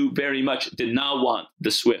 the EU very much did not want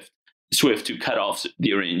the SWIFT to cut off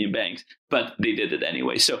the Iranian banks, but they did it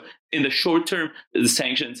anyway. So in the short term, the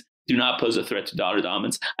sanctions do not pose a threat to dollar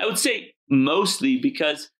dominance. I would say mostly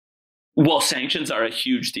because, while sanctions are a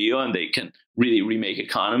huge deal and they can really remake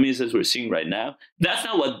economies as we're seeing right now, that's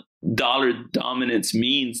not what dollar dominance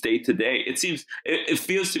means day to day. It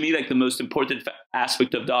feels to me like the most important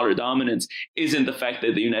aspect of dollar dominance isn't the fact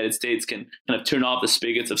that the United States can kind of turn off the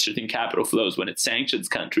spigots of certain capital flows when it sanctions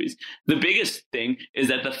countries. The biggest thing is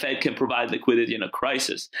that the Fed can provide liquidity in a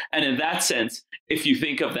crisis. And in that sense, if you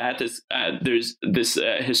think of that as there's this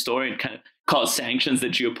historian kind of calls sanctions the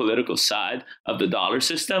geopolitical side of the dollar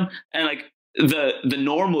system. And like the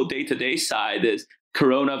normal day-to-day side is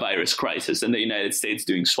coronavirus crisis and the United States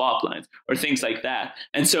doing swap lines or things like that.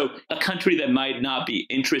 And so a country that might not be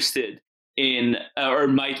interested in or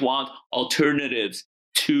might want alternatives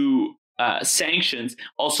to sanctions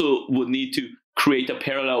also would need to create a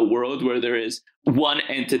parallel world where there is one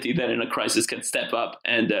entity that in a crisis can step up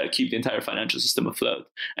and keep the entire financial system afloat.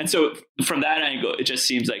 And so from that angle, it just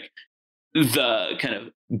seems like the kind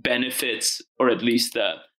of benefits, or at least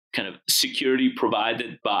the kind of security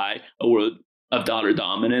provided by a world of dollar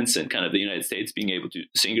dominance and kind of the United States being able to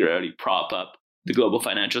singularly prop up the global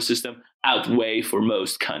financial system outweigh for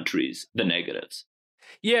most countries the negatives.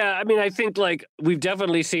 Yeah, I mean, I think like we've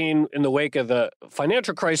definitely seen in the wake of the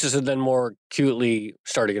financial crisis and then more acutely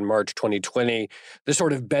starting in March 2020, the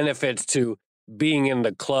sort of benefits to being in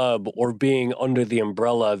the club or being under the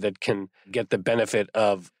umbrella that can get the benefit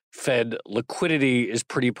of Fed liquidity is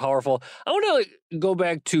pretty powerful. I want to go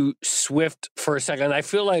back to SWIFT for a second. I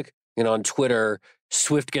feel like, on Twitter,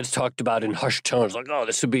 SWIFT gets talked about in hushed tones, like, oh,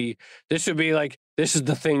 this would be like, this is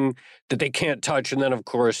the thing that they can't touch. And then, of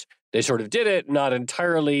course, they sort of did it, not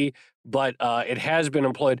entirely, but it has been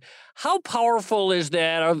employed. How powerful is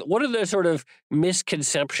that? What are the sort of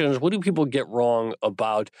misconceptions? What do people get wrong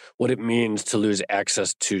about what it means to lose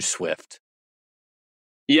access to SWIFT?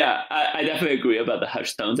 Yeah, I definitely agree about the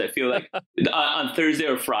hushed tones. I feel like on Thursday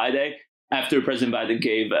or Friday, after President Biden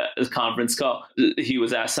gave a conference call, he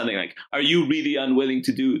was asked something like, are you really unwilling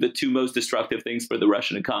to do the two most destructive things for the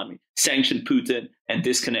Russian economy, sanction Putin and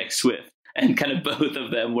disconnect SWIFT? And kind of both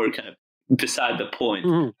of them were kind of beside the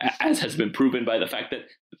point, as has been proven by the fact that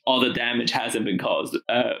all the damage hasn't been caused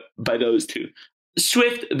by those two.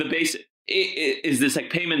 SWIFT, the base is this like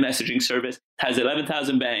payment messaging service, has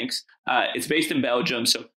 11,000 banks. It's based in Belgium,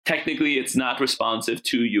 so technically it's not responsive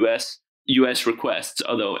to U.S. requests,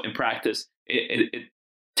 although in practice it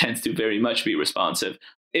tends to very much be responsive.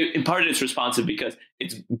 In part, it's responsive because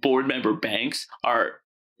its board member banks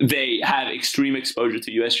they have extreme exposure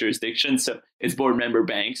to U.S. jurisdiction, so its board member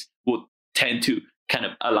banks will tend to kind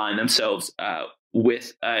of align themselves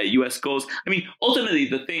with U.S. goals. I mean, ultimately,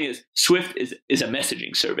 the thing is, SWIFT is a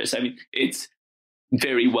messaging service. I mean, it's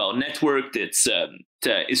very well networked. It's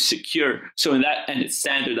secure. So and it's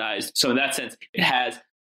standardized. So in that sense, it has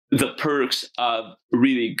the perks of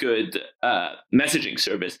really good messaging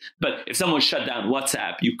service. But if someone shut down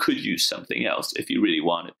WhatsApp, you could use something else if you really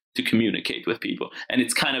wanted to communicate with people. And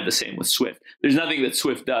it's kind of the same with SWIFT. There's nothing that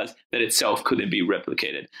SWIFT does that itself couldn't be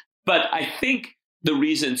replicated. But I think the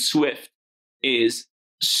reason SWIFT is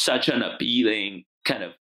such an appealing kind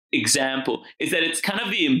of example is that it's kind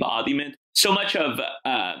of the embodiment. So much of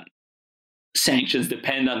sanctions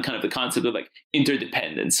depend on kind of the concept of like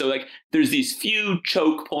interdependence. So like there's these few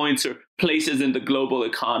choke points or places in the global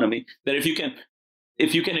economy that if you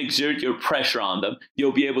can exert your pressure on them,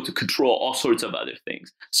 you'll be able to control all sorts of other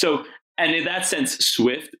things. So, and in that sense,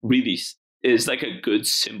 SWIFT really is like a good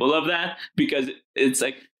symbol of that, because it's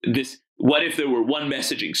like this, what if there were one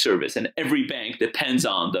messaging service and every bank depends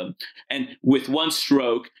on them? And with one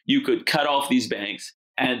stroke, you could cut off these banks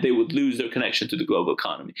and they would lose their connection to the global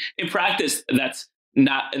economy. In practice, that's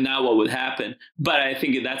not what would happen. But I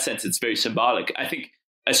think in that sense, it's very symbolic. I think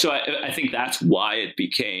that's why it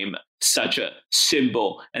became such a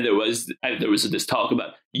symbol. And there was this talk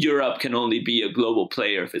about Europe can only be a global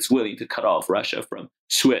player if it's willing to cut off Russia from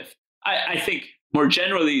SWIFT. I think more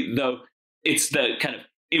generally, though, it's the kind of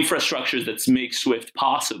infrastructures that make SWIFT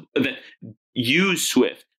possible, that use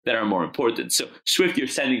SWIFT, that are more important. So SWIFT, you're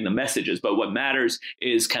sending the messages, but what matters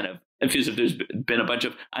is kind of, there's been a bunch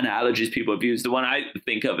of analogies people have used. The one I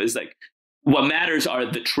think of is like, what matters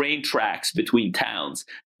are the train tracks between towns.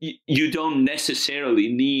 You don't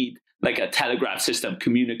necessarily need like a telegraph system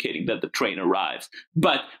communicating that the train arrives.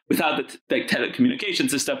 But without the telecommunication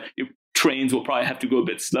system, your trains will probably have to go a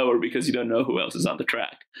bit slower because you don't know who else is on the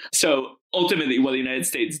track. So ultimately, what the United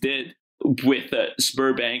States did with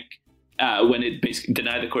Sberbank, when it basically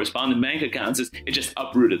denied the correspondent bank accounts, is it just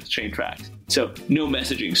uprooted the train tracks. So no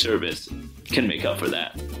messaging service can make up for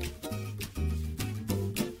that.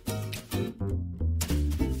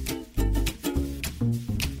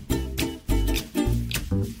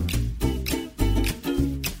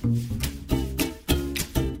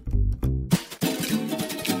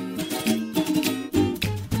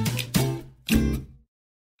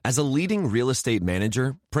 As a leading real estate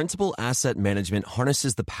manager, Principal Asset Management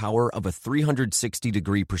harnesses the power of a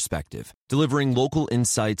 360-degree perspective, delivering local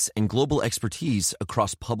insights and global expertise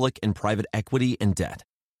across public and private equity and debt.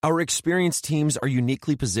 Our experienced teams are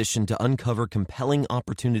uniquely positioned to uncover compelling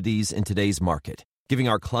opportunities in today's market, giving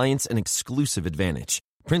our clients an exclusive advantage.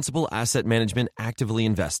 Principal Asset Management actively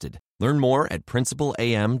invested. Learn more at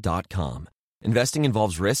principalam.com. Investing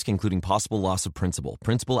involves risk, including possible loss of principal.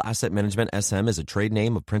 Principal Asset Management SM is a trade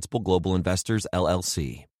name of Principal Global Investors,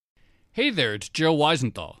 LLC. Hey there, it's Joe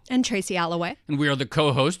Weisenthal. And Tracy Alloway. And we are the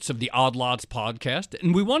co-hosts of the Odd Lots podcast.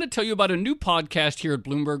 And we want to tell you about a new podcast here at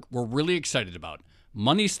Bloomberg we're really excited about.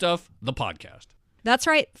 Money Stuff, the podcast. That's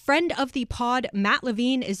right. Friend of the pod, Matt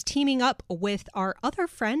Levine, is teaming up with our other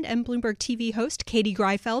friend and Bloomberg TV host, Katie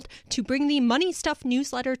Greifeld, to bring the Money Stuff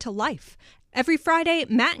newsletter to life. Every Friday,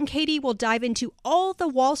 Matt and Katie will dive into all the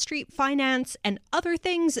Wall Street finance and other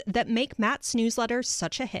things that make Matt's newsletter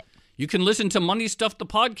such a hit. You can listen to Money Stuff, the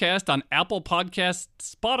podcast on Apple Podcasts,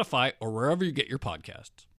 Spotify, or wherever you get your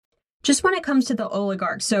podcasts. Just when it comes to the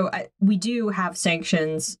oligarchs, so we do have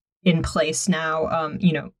sanctions in place now.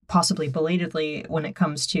 possibly belatedly when it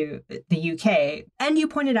comes to the UK. And you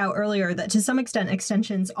pointed out earlier that to some extent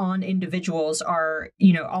extensions on individuals are,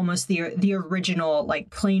 almost the original like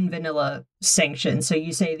plain vanilla sanctions. So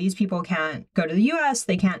you say these people can't go to the US,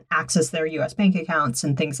 they can't access their US bank accounts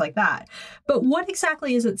and things like that. But what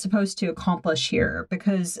exactly is it supposed to accomplish here?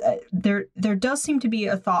 Because there does seem to be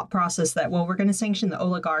a thought process that, well, we're going to sanction the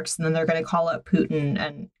oligarchs and then they're going to call up Putin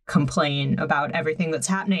and complain about everything that's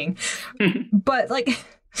happening. But like,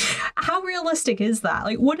 how realistic is that?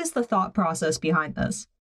 Like, what is the thought process behind this?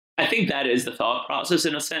 I think that is the thought process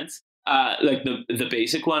in a sense. Like the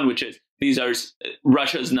basic one, which is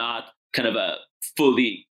Russia's not kind of a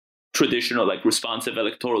fully traditional, like responsive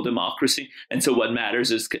electoral democracy. And so what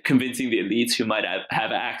matters is convincing the elites who might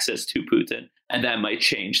have access to Putin, and that might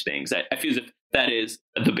change things. I feel as if that is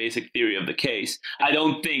the basic theory of the case. I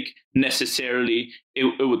don't think necessarily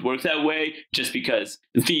it would work that way, just because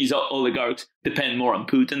these oligarchs depend more on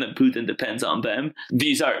Putin than Putin depends on them.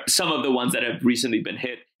 These are some of the ones that have recently been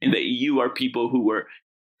hit in the EU are people who were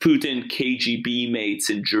Putin KGB mates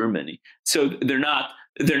in Germany. So they're not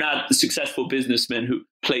successful businessmen who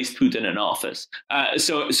placed Putin in office.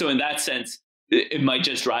 So in that sense, it might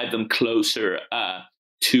just drive them closer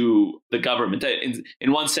to the government.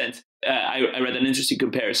 In one sense, I read an interesting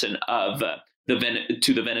comparison of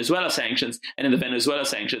the Venezuela sanctions, and in the Venezuela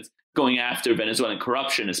sanctions, going after Venezuelan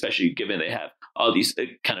corruption, especially given they have all these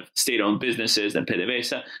kind of state-owned businesses and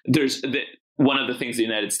PDVSA. One of the things the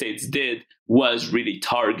United States did was really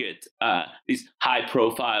target these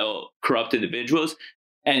high-profile corrupt individuals,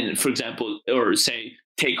 and, for example, or say,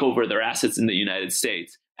 take over their assets in the United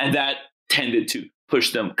States. And that tended to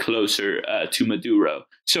push them closer to Maduro.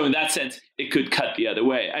 So in that sense, it could cut the other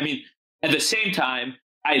way. I mean, at the same time,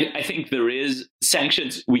 I think there is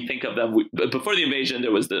sanctions. We think of them. Before the invasion,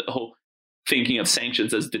 there was the whole thinking of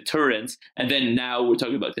sanctions as deterrence. And then now we're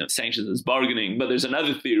talking about sanctions as bargaining. But there's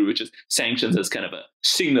another theory, which is sanctions as kind of a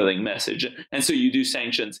signaling message. And so you do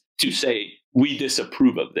sanctions to say, we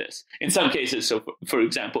disapprove of this. In some cases, so for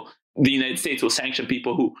example, the United States will sanction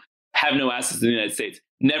people who have no assets in the United States,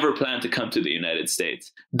 never plan to come to the United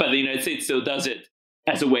States. But the United States still does it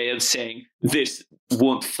as a way of saying, this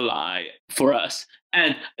won't fly for us.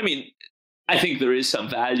 And I mean, I think there is some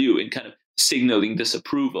value in kind of signaling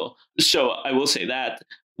disapproval. So I will say that.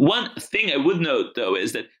 One thing I would note, though,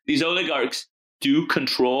 is that these oligarchs do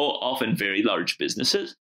control often very large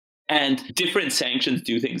businesses, and different sanctions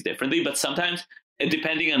do things differently. But sometimes,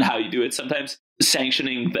 depending on how you do it, sometimes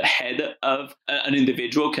sanctioning the head of an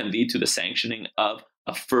individual can lead to the sanctioning of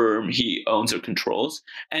a firm he owns or controls.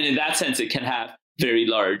 And in that sense, it can have very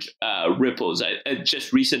large ripples.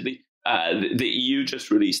 Just recently, the EU just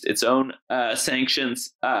released its own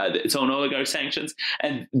sanctions, its own oligarch sanctions,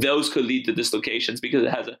 and those could lead to dislocations because it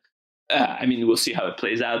has we'll see how it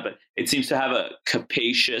plays out, but it seems to have a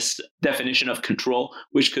capacious definition of control,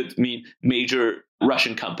 which could mean major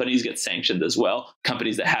Russian companies get sanctioned as well,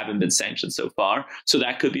 companies that haven't been sanctioned so far. So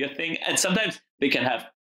that could be a thing. And sometimes they can have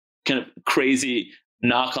kind of crazy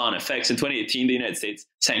knock-on effects. In 2018, the United States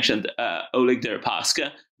sanctioned Oleg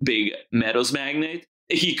Deripaska, big metals magnate.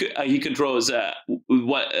 He controls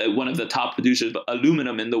one of the top producers of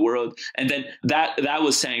aluminum in the world, and then that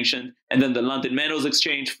was sanctioned. And then the London Metals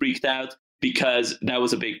Exchange freaked out because that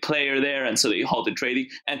was a big player there, and so they halted trading.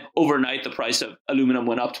 And overnight, the price of aluminum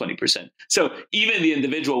went up 20%. So even the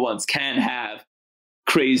individual ones can have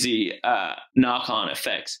crazy knock-on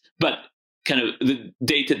effects. But kind of the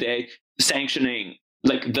day-to-day sanctioning,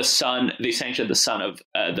 like the son, they sanctioned the son of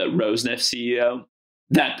the Rosneft CEO.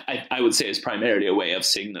 That I would say is primarily a way of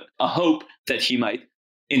signal, a hope that he might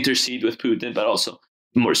intercede with Putin, but also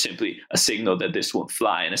more simply a signal that this won't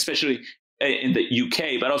fly. And especially in the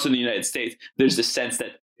UK, but also in the United States, there's the sense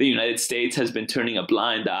that the United States has been turning a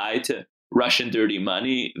blind eye to Russian dirty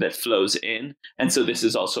money that flows in. And so this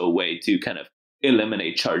is also a way to kind of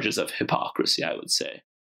eliminate charges of hypocrisy, I would say,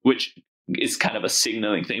 which is kind of a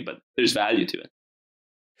signaling thing, but there's value to it.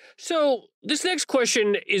 So this next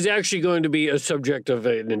question is actually going to be a subject of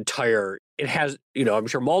an entire, it has, I'm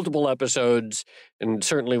sure multiple episodes and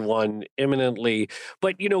certainly one imminently.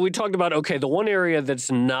 But, we talked about, okay, the one area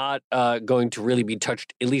that's not going to really be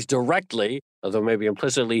touched, at least directly, although maybe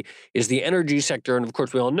implicitly, is the energy sector. And of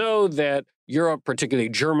course, we all know that Europe, particularly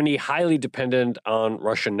Germany, highly dependent on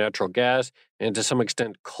Russian natural gas and to some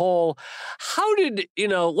extent coal. How did,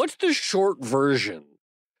 what's the short version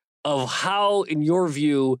of how, in your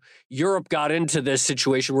view, Europe got into this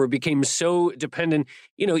situation where it became so dependent,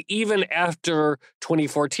 even after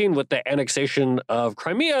 2014 with the annexation of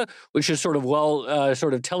Crimea, which is sort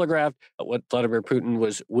of telegraphed what Vladimir Putin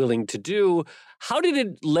was willing to do. How did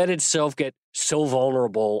it let itself get so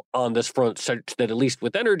vulnerable on this front, such that at least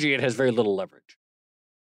with energy, it has very little leverage?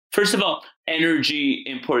 First of all, energy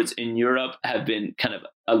imports in Europe have been kind of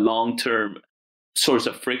a long-term source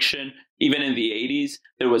of friction. Even in the 80s,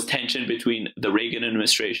 there was tension between the Reagan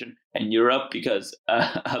administration and Europe because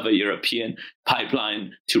of a European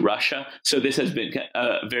pipeline to Russia. So this has been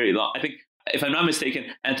very long. I think, if I'm not mistaken,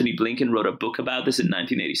 Anthony Blinken wrote a book about this in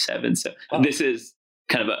 1987. So This is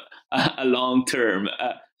kind of a long-term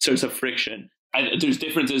source of friction. There's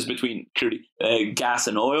differences between gas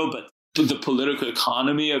and oil, but the political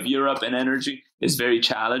economy of Europe and energy is very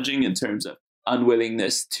challenging in terms of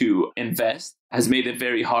unwillingness to invest, has made it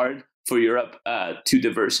very hard for Europe to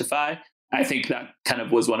diversify. I think that kind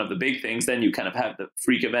of was one of the big things. Then you kind of have the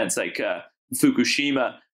freak events like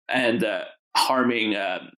Fukushima and harming,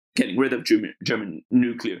 getting rid of German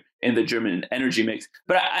nuclear in the German energy mix.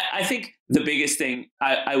 But I think the biggest thing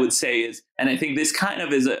I would say is, and I think this kind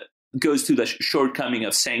of goes to the shortcoming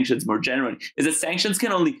of sanctions more generally, is that sanctions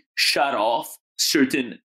can only shut off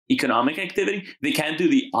certain economic activity. They can't do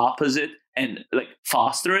the opposite and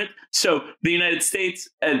foster it. So the United States,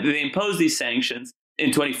 they imposed these sanctions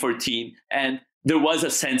in 2014, and there was a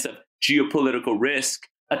sense of geopolitical risk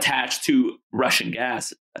attached to Russian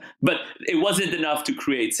gas. But it wasn't enough to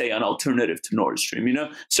create, say, an alternative to Nord Stream,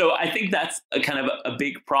 So I think that's a kind of a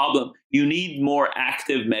big problem. You need more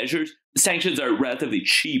active measures. Sanctions are relatively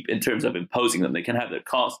cheap in terms of imposing them. They can have their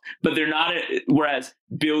costs, but they're not. Whereas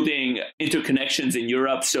building interconnections in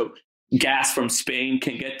Europe, so gas from Spain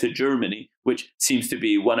can get to Germany, which seems to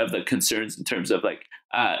be one of the concerns in terms of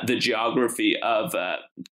the geography of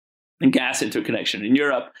gas interconnection in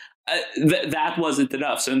Europe, that wasn't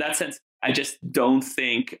enough. So in that sense, I just don't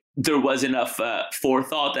think there was enough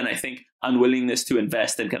forethought, and I think unwillingness to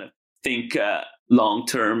invest and kind of think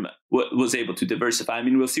long-term was able to diversify. I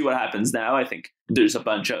mean, we'll see what happens now. I think there's a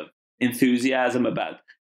bunch of enthusiasm about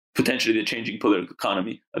potentially the changing political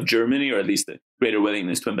economy of Germany, or at least the greater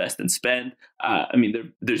willingness to invest and spend.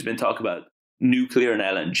 There's been talk about nuclear and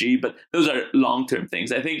LNG, but those are long-term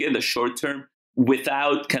things. I think in the short term,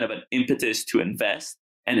 without kind of an impetus to invest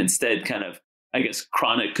and instead kind of, I guess,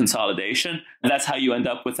 chronic consolidation, and that's how you end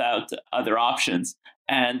up without other options.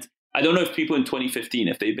 And I don't know if people in 2015,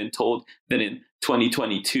 if they've been told that in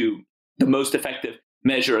 2022, the most effective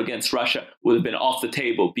measure against Russia would have been off the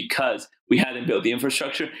table because we hadn't built the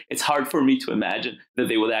infrastructure. It's hard for me to imagine that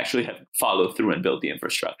they would actually have followed through and built the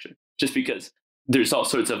infrastructure, just because there's all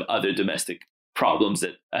sorts of other domestic problems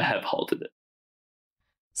that have halted it.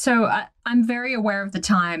 So I'm very aware of the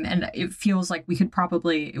time, and it feels like we could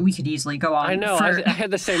easily go on. I know. I had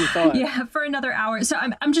the same thought. Yeah, for another hour. So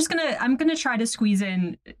I'm gonna try to squeeze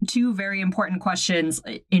in two very important questions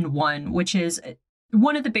in one, which is,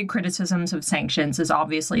 one of the big criticisms of sanctions is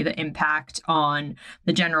obviously the impact on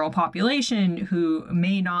the general population who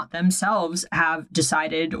may not themselves have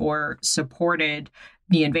decided or supported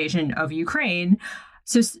the invasion of Ukraine.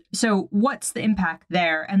 So what's the impact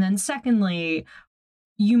there? And then secondly,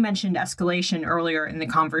 you mentioned escalation earlier in the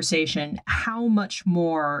conversation. How much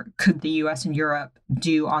more could the US and Europe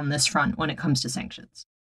do on this front when it comes to sanctions?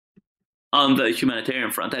 On the humanitarian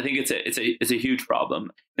front, I think it's a huge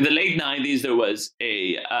problem. In the late 90s, there was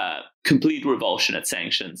a complete revulsion at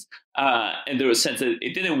sanctions, and there was a sense that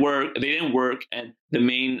it didn't work. They didn't work, and the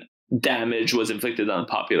main damage was inflicted on the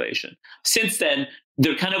population. Since then,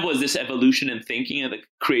 there kind of was this evolution in thinking and the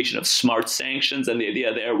creation of smart sanctions, and the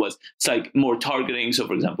idea there was it's like more targeting. So,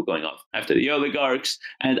 for example, going off after the oligarchs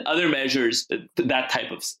and other measures, that type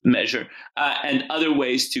of measure, and other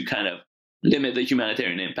ways to kind of limit the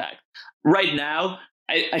humanitarian impact. Right now,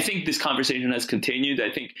 I think this conversation has continued.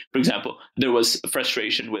 I think, for example, there was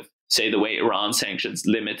frustration with, say, the way Iran sanctions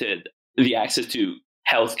limited the access to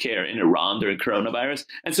healthcare in Iran during coronavirus.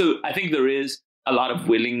 And so I think there is a lot of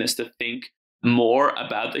willingness to think more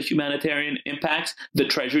about the humanitarian impacts. The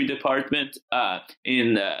Treasury Department at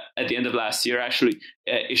the end of last year actually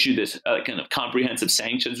issued this kind of comprehensive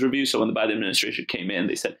sanctions review. So when the Biden administration came in,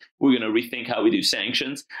 they said, we're going to rethink how we do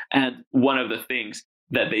sanctions. And one of the things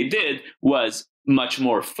that they did was much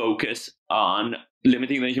more focus on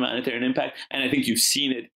limiting the humanitarian impact. And I think you've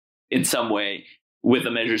seen it in some way with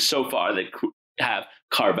the measures so far that have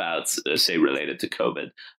carve-outs, say, related to COVID.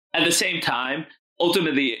 At the same time,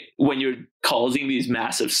 ultimately, when you're causing these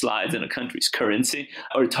massive slides in a country's currency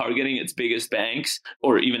or targeting its biggest banks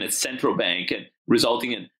or even its central bank and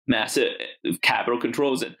resulting in massive capital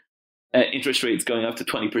controls and interest rates going up to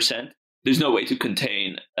 20%, there's no way to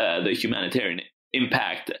contain the humanitarian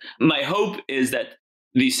impact. My hope is that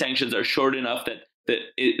these sanctions are short enough that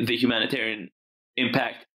the humanitarian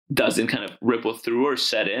impact doesn't kind of ripple through or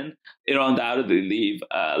set in. It'll undoubtedly leave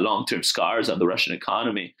long-term scars on the Russian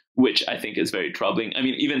economy, which I think is very troubling. I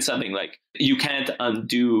mean, even something like you can't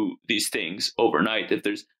undo these things overnight.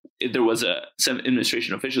 Some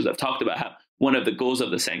administration officials have talked about how one of the goals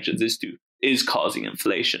of the sanctions is causing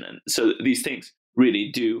inflation, and so these things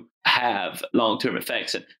really do have long-term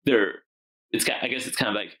effects, and I guess it's kind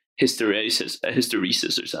of like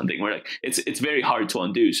hysteresis or something, where like it's very hard to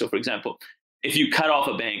undo. So, for example, if you cut off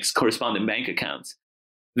a bank's correspondent bank accounts,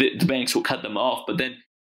 the banks will cut them off, but then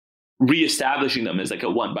reestablishing them is like a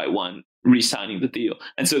one-by-one re-signing the deal.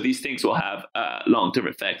 And so these things will have long-term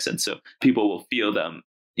effects, and so people will feel them.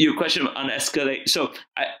 Your question on escalate. So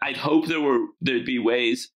I'd hope there'd be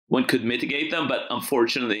ways one could mitigate them, but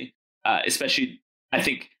unfortunately, especially I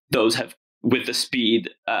think those have, with the speed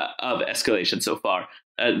of escalation so far,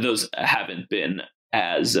 those haven't been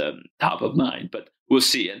as top of mind, but we'll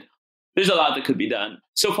see. And there's a lot that could be done.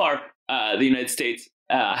 So far, the United States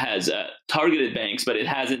has targeted banks, but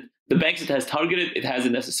the banks it has targeted, it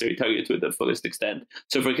hasn't necessarily targeted to the fullest extent.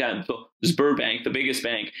 So, for example, Sberbank, the biggest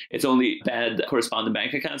bank, it's only banned correspondent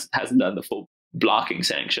bank accounts. It hasn't done the full blocking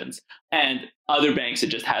sanctions. And other banks, it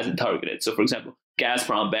just hasn't targeted. So, for example,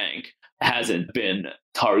 Gazprom Bank hasn't been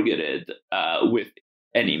targeted with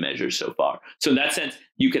any measures so far. So in that sense,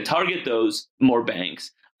 you can target those more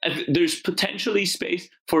banks. There's potentially space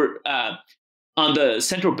for, on the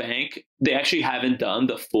central bank, they actually haven't done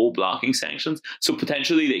the full blocking sanctions. So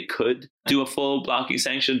potentially they could do a full blocking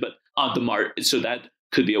sanction, but on the market, so that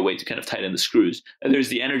could be a way to kind of tighten the screws. And there's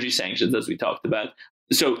the energy sanctions, as we talked about.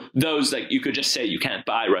 So those, like, you could just say you can't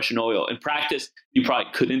buy Russian oil. In practice, you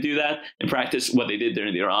probably couldn't do that. In practice, what they did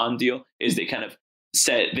during the Iran deal is they kind of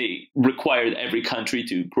said they required every country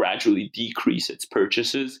to gradually decrease its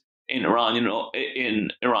purchases in Iranian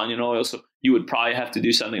oil. So you would probably have to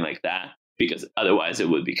do something like that, because otherwise it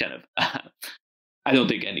would be kind of, I don't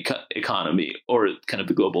think any economy or kind of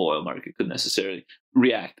the global oil market could necessarily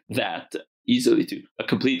react that easily to a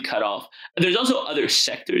complete cutoff. There's also other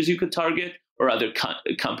sectors you could target, or other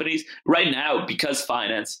companies. Right now, because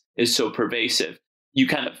finance is so pervasive, you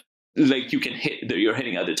kind of, like, you're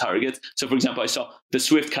hitting other targets. So, for example, I saw the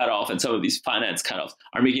SWIFT cutoff and some of these finance cutoffs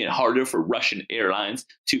are making it harder for Russian airlines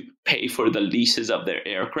to pay for the leases of their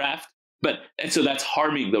aircraft. And so that's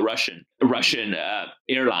harming the Russian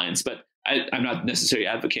airlines. But I'm not necessarily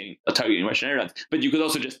advocating targeting Russian airlines, but you could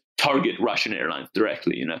also just target Russian airlines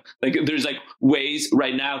directly. Like, there's like ways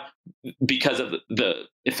right now, because of the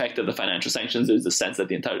effect of the financial sanctions, there's a sense that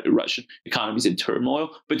the entire Russian economy is in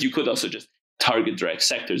turmoil, but you could also just target direct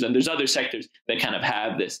sectors. And there's other sectors that kind of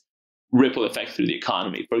have this ripple effect through the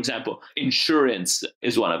economy. For example, insurance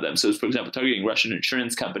is one of them. So, for example, targeting Russian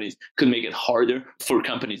insurance companies could make it harder for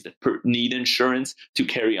companies that need insurance to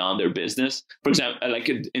carry on their business. For example, like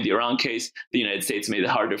in the Iran case, the United States made it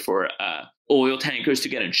harder for oil tankers to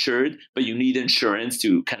get insured, but you need insurance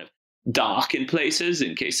to kind of dock in places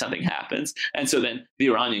in case something happens. And so then the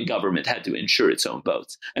Iranian government had to insure its own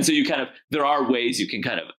boats. And so there are ways you can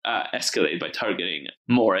kind of escalate by targeting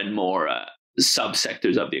more and more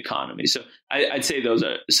subsectors of the economy. So I'd say those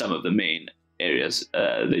are some of the main areas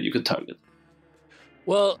that you could target.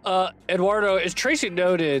 Well, Eduardo, as Tracy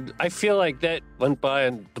noted, I feel like that went by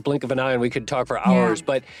in the blink of an eye and we could talk for hours,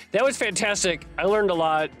 but that was fantastic. I learned a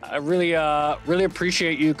lot. I really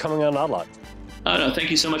appreciate you coming on Odd Lots. Oh, no, thank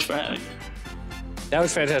you so much for having me. That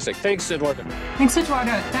was fantastic. Thanks, Eduardo. Thanks, Eduardo.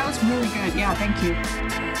 That was really good. Yeah, thank you.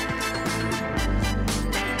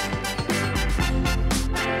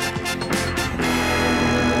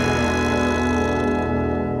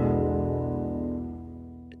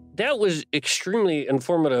 That was extremely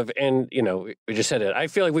informative. And, we just said it. I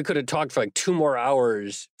feel like we could have talked for like 2 more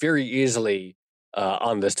hours very easily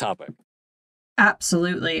on this topic.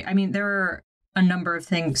 Absolutely. I mean, there are a number of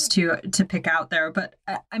things to pick out there. But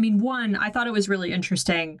I mean, one, I thought it was really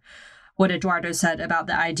interesting what Eduardo said about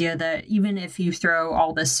the idea that even if you throw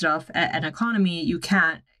all this stuff at an economy, you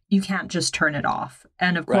can't just turn it off.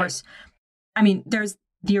 And of course, I mean, there's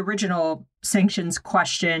the original sanctions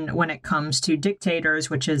question when it comes to dictators,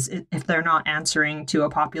 which is if they're not answering to a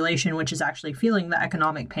population which is actually feeling the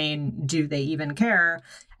economic pain, do they even care?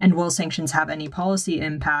 And will sanctions have any policy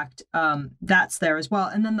impact? That's there as well.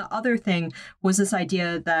 And then the other thing was this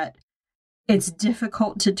idea that it's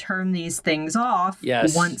difficult to turn these things off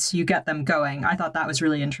once you get them going. I thought that was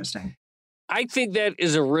really interesting. I think that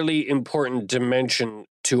is a really important dimension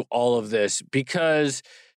to all of this, because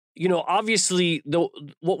obviously,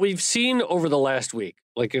 what we've seen over the last week,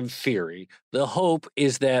 like in theory, the hope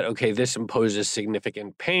is that, okay, this imposes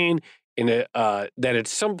significant pain that at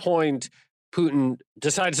some point Putin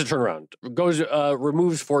decides to turn around,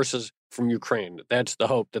 removes forces from Ukraine. That's the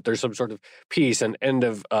hope, that there's some sort of peace and end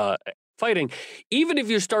of fighting. Even if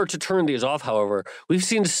you start to turn these off, however, we've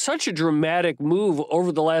seen such a dramatic move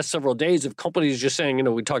over the last several days of companies just saying,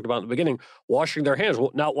 we talked about in the beginning, washing their hands,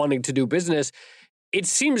 not wanting to do business. It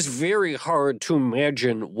seems very hard to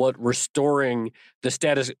imagine what restoring the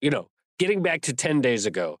status, getting back to 10 days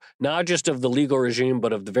ago, not just of the legal regime,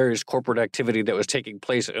 but of the various corporate activity that was taking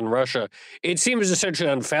place in Russia. It seems essentially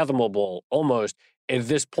unfathomable almost at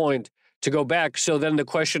this point to go back. So then the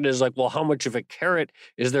question is like, well, how much of a carrot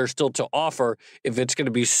is there still to offer if it's going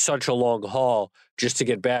to be such a long haul just to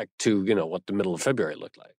get back to, what the middle of February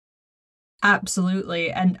looked like?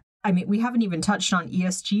 Absolutely. And I mean, we haven't even touched on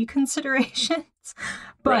ESG considerations,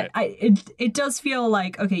 but right. It does feel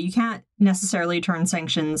like, okay, you can't necessarily turn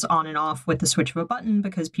sanctions on and off with the switch of a button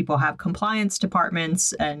because people have compliance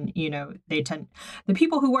departments and, the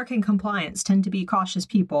people who work in compliance tend to be cautious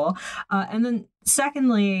people. And then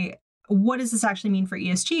secondly, what does this actually mean for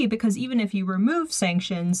ESG? Because even if you remove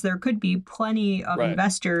sanctions, there could be plenty of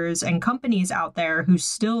investors and companies out there who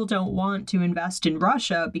still don't want to invest in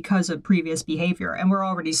Russia because of previous behavior. And we're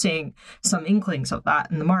already seeing some inklings of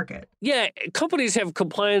that in the market. Yeah, companies have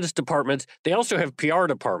compliance departments. They also have PR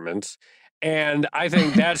departments. And I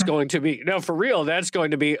think that's going to be, for real, that's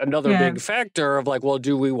going to be another big factor of like, well,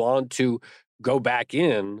 do we want to go back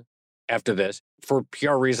in after this for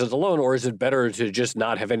PR reasons alone, or is it better to just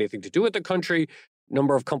not have anything to do with the country?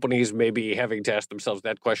 Number of companies may be having to ask themselves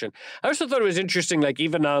that question. I also thought it was interesting, like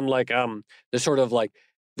even on like the sort of like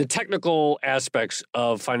the technical aspects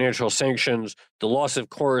of financial sanctions, the loss of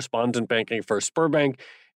correspondent banking for Sberbank,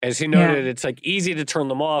 as he noted, it's like easy to turn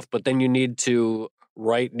them off, but then you need to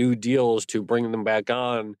write new deals to bring them back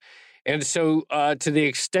on. And so to the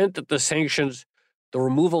extent that the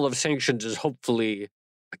removal of sanctions is hopefully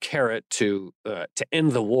a carrot to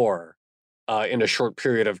end the war in a short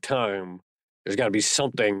period of time, there's got to be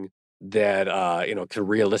something that can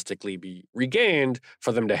realistically be regained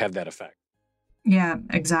for them to have that effect. Yeah,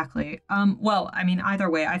 exactly. Well, I mean, either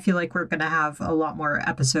way, I feel like we're going to have a lot more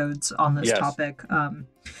episodes on this topic.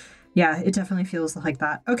 It definitely feels like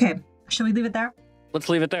that. Okay, shall we leave it there? Let's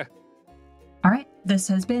leave it there. All right. This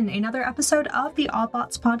has been another episode of the Odd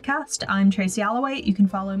Lots podcast. I'm Tracy Alloway. You can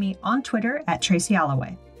follow me on Twitter at Tracy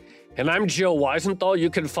Alloway. And I'm Joe Weisenthal.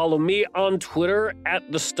 You can follow me on Twitter at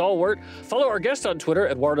The Stalwart. Follow our guest on Twitter,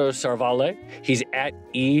 Eduardo Saravale. He's at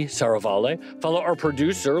eSaravale. Follow our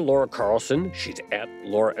producer, Laura Carlson. She's at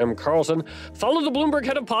Laura M. Carlson. Follow the Bloomberg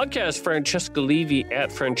Head of Podcast, Francesca Levy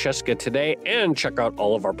at Francesca Today. And check out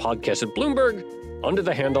all of our podcasts at Bloomberg under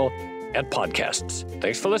the handle at Podcasts.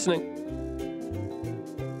 Thanks for listening.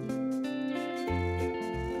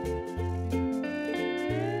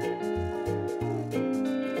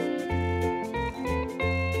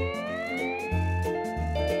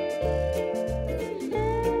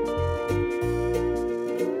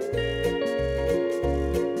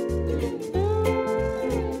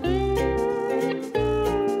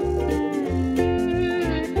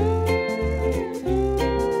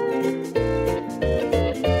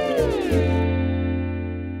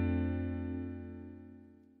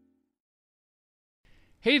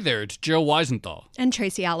 Hey there, it's Joe Weisenthal. And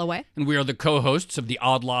Tracy Alloway. And we are the co-hosts of the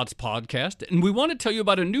Odd Lots podcast. And we want to tell you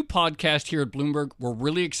about a new podcast here at Bloomberg we're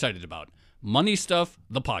really excited about. Money Stuff,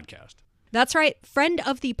 the podcast. That's right. Friend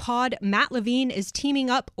of the pod, Matt Levine, is teaming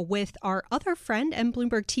up with our other friend and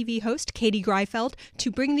Bloomberg TV host, Katie Greifeld, to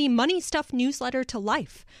bring the Money Stuff newsletter to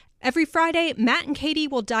life. Every Friday, Matt and Katie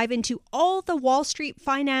will dive into all the Wall Street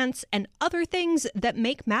finance and other things that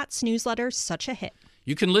make Matt's newsletter such a hit.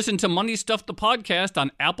 You can listen to Money Stuff, the podcast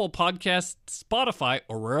on Apple Podcasts, Spotify,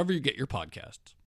 or wherever you get your podcasts.